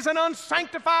 It is an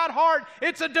unsanctified heart.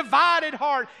 It's a divided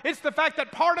heart. It's the fact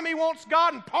that part of me wants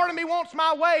God and part of me wants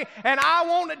my way, and I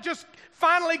want to just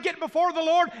finally get before the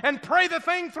Lord and pray the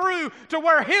thing through to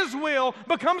where His will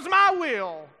becomes my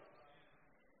will.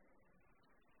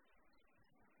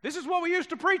 This is what we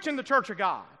used to preach in the Church of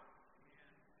God.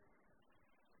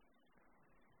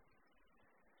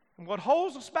 And what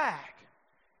holds us back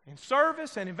in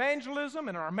service and evangelism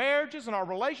and our marriages and our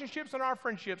relationships and our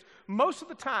friendships, most of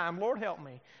the time, Lord help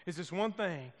me, is this one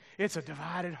thing. It's a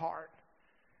divided heart.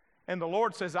 And the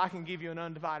Lord says, I can give you an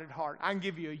undivided heart. I can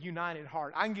give you a united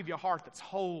heart. I can give you a heart that's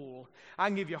whole. I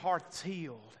can give you a heart that's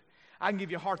healed. I can give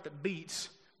you a heart that beats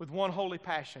with one holy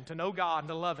passion, to know God and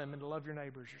to love Him and to love your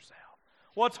neighbors yourself.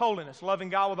 What's holiness? Loving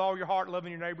God with all your heart,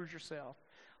 loving your neighbors yourself.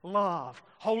 Love.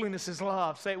 Holiness is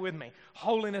love. Say it with me.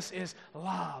 Holiness is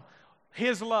love.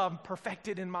 His love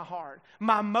perfected in my heart.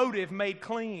 My motive made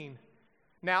clean.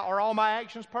 Now, are all my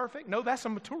actions perfect? No, that's a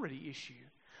maturity issue.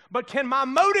 But can my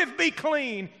motive be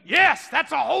clean? Yes,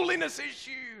 that's a holiness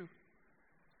issue.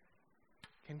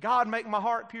 Can God make my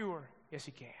heart pure? Yes,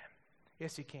 He can.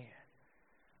 Yes, He can.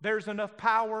 There's enough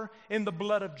power in the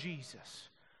blood of Jesus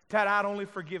to not only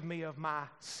forgive me of my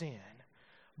sin,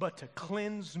 but to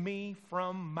cleanse me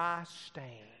from my stain,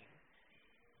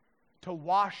 to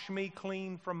wash me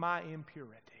clean from my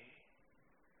impurity.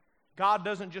 God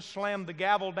doesn't just slam the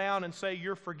gavel down and say,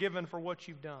 you're forgiven for what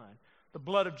you've done. The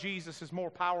blood of Jesus is more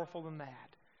powerful than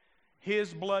that.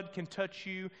 His blood can touch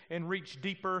you and reach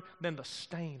deeper than the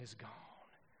stain is gone.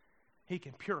 He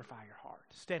can purify your heart.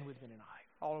 Stand with me tonight,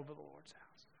 all over the Lord's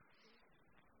house.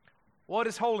 What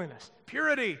is holiness?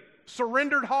 Purity,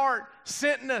 surrendered heart,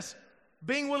 sentness,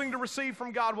 being willing to receive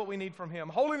from God what we need from Him.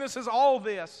 Holiness is all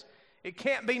this. It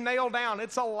can't be nailed down.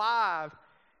 It's alive.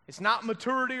 It's not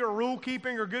maturity or rule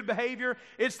keeping or good behavior.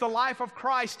 It's the life of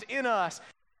Christ in us.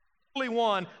 Holy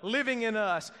One living in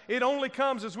us. It only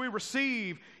comes as we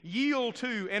receive, yield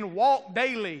to, and walk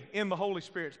daily in the Holy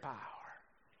Spirit's power.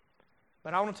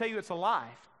 But I want to tell you, it's a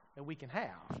life that we can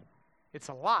have. It's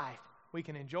a life we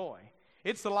can enjoy.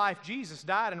 It's the life Jesus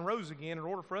died and rose again in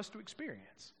order for us to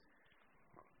experience.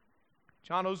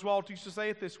 John Oswalt used to say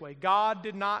it this way: God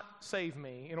did not save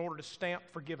me in order to stamp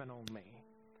forgiven on me.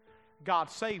 God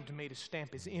saved me to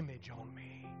stamp His image on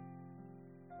me.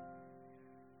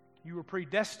 You were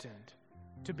predestined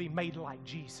to be made like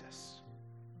Jesus.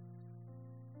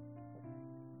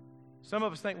 Some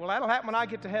of us think, well, that'll happen when I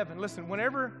get to heaven. Listen,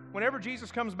 whenever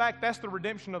Jesus comes back, that's the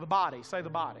redemption of the body. Say the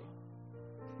body.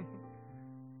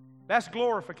 That's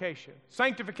glorification.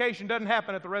 Sanctification doesn't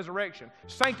happen at the resurrection.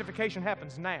 Sanctification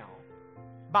happens now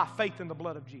by faith in the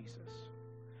blood of Jesus.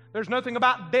 There's nothing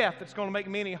about death that's going to make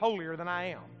me any holier than I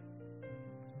am.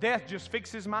 Death just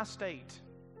fixes my state.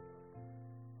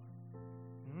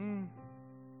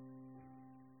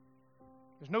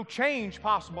 There's no change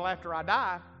possible after I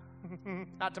die.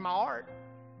 Not to my heart.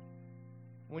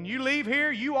 When you leave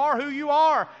here, you are who you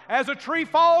are. As a tree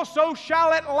falls, so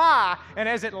shall it lie. And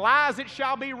as it lies, it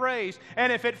shall be raised.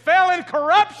 And if it fell in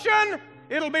corruption,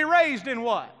 it'll be raised in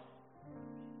what?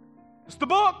 It's the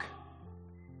book.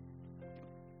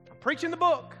 I'm preaching the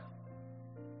book.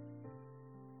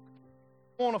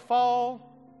 I want to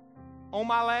fall on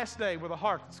my last day with a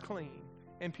heart that's clean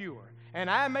and pure. And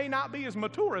I may not be as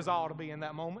mature as I ought to be in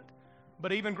that moment,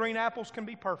 but even green apples can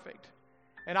be perfect.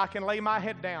 And I can lay my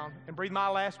head down and breathe my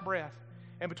last breath.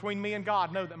 And between me and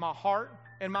God, know that my heart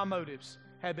and my motives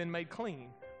have been made clean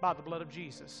by the blood of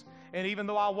Jesus. And even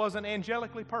though I wasn't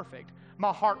angelically perfect,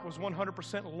 my heart was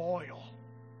 100% loyal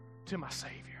to my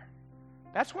Savior.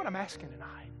 That's what I'm asking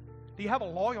tonight. Do you have a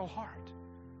loyal heart?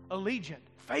 Allegiant,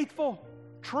 faithful,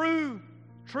 true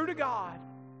to God,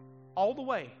 all the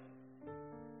way?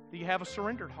 Do you have a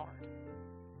surrendered heart?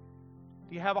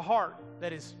 Do you have a heart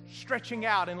that is stretching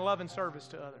out in love and service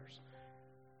to others?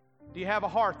 Do you have a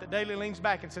heart that daily leans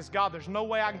back and says, God, there's no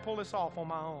way I can pull this off on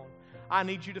my own. I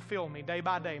need you to fill me day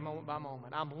by day, moment by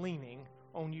moment. I'm leaning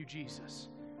on you, Jesus,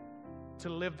 to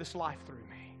live this life through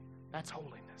me. That's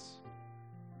holiness.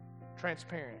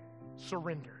 Transparent,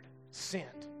 surrendered,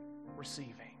 sent,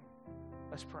 receiving.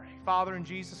 Let's pray. Father, in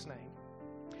Jesus' name,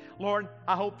 Lord,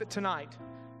 I hope that tonight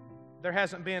there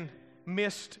hasn't been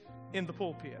mist in the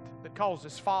pulpit that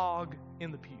causes fog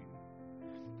in the pew.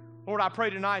 Lord, I pray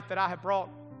tonight that I have brought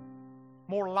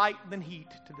more light than heat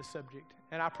to the subject.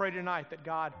 And I pray tonight that,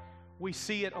 God, we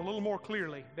see it a little more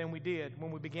clearly than we did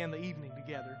when we began the evening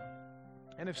together.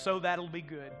 And if so, that'll be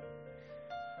good.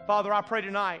 Father, I pray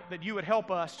tonight that you would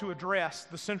help us to address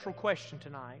the central question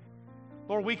tonight.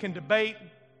 Lord, we can debate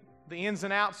the ins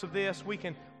and outs of this. We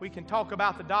can talk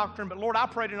about the doctrine. But Lord, I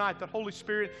pray tonight that, Holy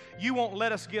Spirit, you won't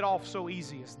let us get off so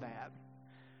easy as that.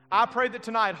 I pray that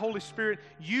tonight, Holy Spirit,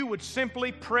 you would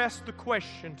simply press the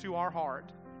question to our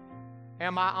heart.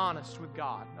 Am I honest with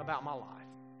God about my life?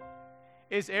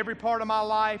 Is every part of my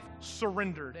life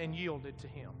surrendered and yielded to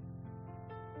Him?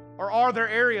 Or are there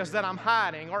areas that I'm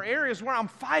hiding, or areas where I'm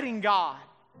fighting God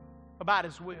about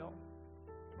His will?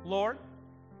 Lord,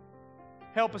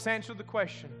 help us answer the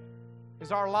question.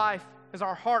 Is our life, is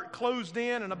our heart closed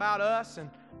in and about us and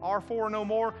our four no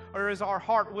more, or is our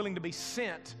heart willing to be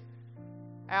sent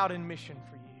out in mission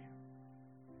for you?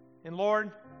 And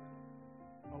Lord,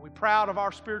 are we proud of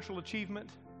our spiritual achievement?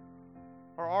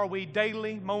 Or are we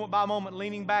daily, moment by moment,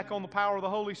 leaning back on the power of the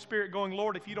Holy Spirit, going,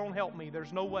 Lord, if you don't help me,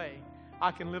 there's no way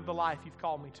I can live the life you've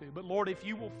called me to. But Lord, if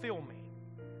you will fill me,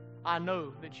 I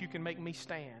know that you can make me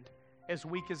stand as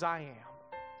weak as I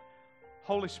am.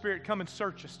 Holy Spirit, come and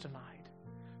search us tonight.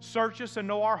 Search us and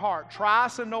know our heart. Try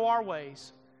us and know our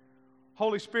ways.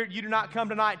 Holy Spirit, you do not come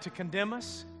tonight to condemn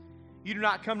us. You do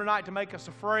not come tonight to make us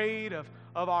afraid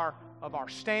of our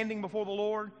standing before the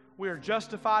Lord. We are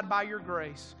justified by your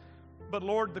grace. But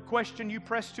Lord, the question you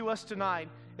press to us tonight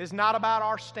is not about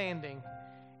our standing.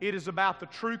 It is about the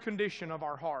true condition of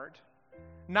our heart.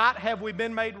 Not have we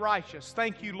been made righteous.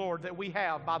 Thank you, Lord, that we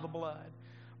have by the blood.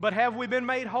 But have we been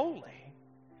made holy?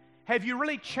 Have you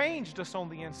really changed us on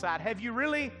the inside? Have you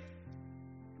really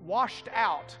washed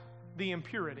out the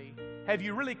impurity? Have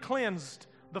you really cleansed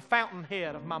the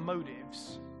fountainhead of my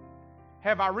motives?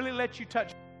 Have I really let you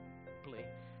touch deeply?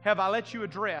 Have I let you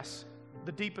address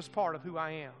the deepest part of who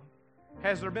I am?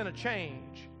 Has there been a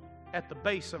change at the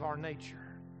base of our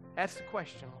nature? That's the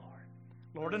question, Lord.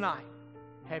 Lord, tonight,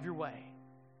 have your way.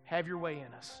 Have your way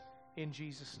in us. In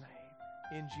Jesus'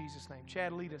 name. In Jesus' name.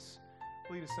 Chad, lead us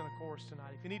in a chorus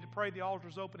tonight. If you need to pray, the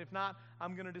altar's open. If not,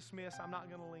 I'm going to dismiss. I'm not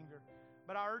going to linger.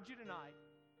 But I urge you tonight.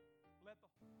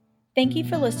 Thank you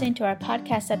for listening to our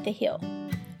podcast At the Hill.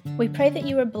 We pray that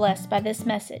you were blessed by this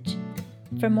message.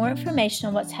 For more information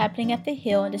on what's happening at the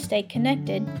Hill and to stay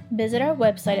connected, visit our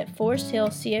website at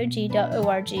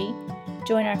foresthillcog.org,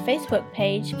 join our Facebook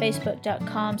page,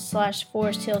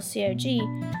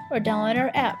 facebook.com/foresthillcog, or download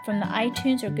our app from the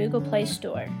iTunes or Google Play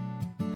Store.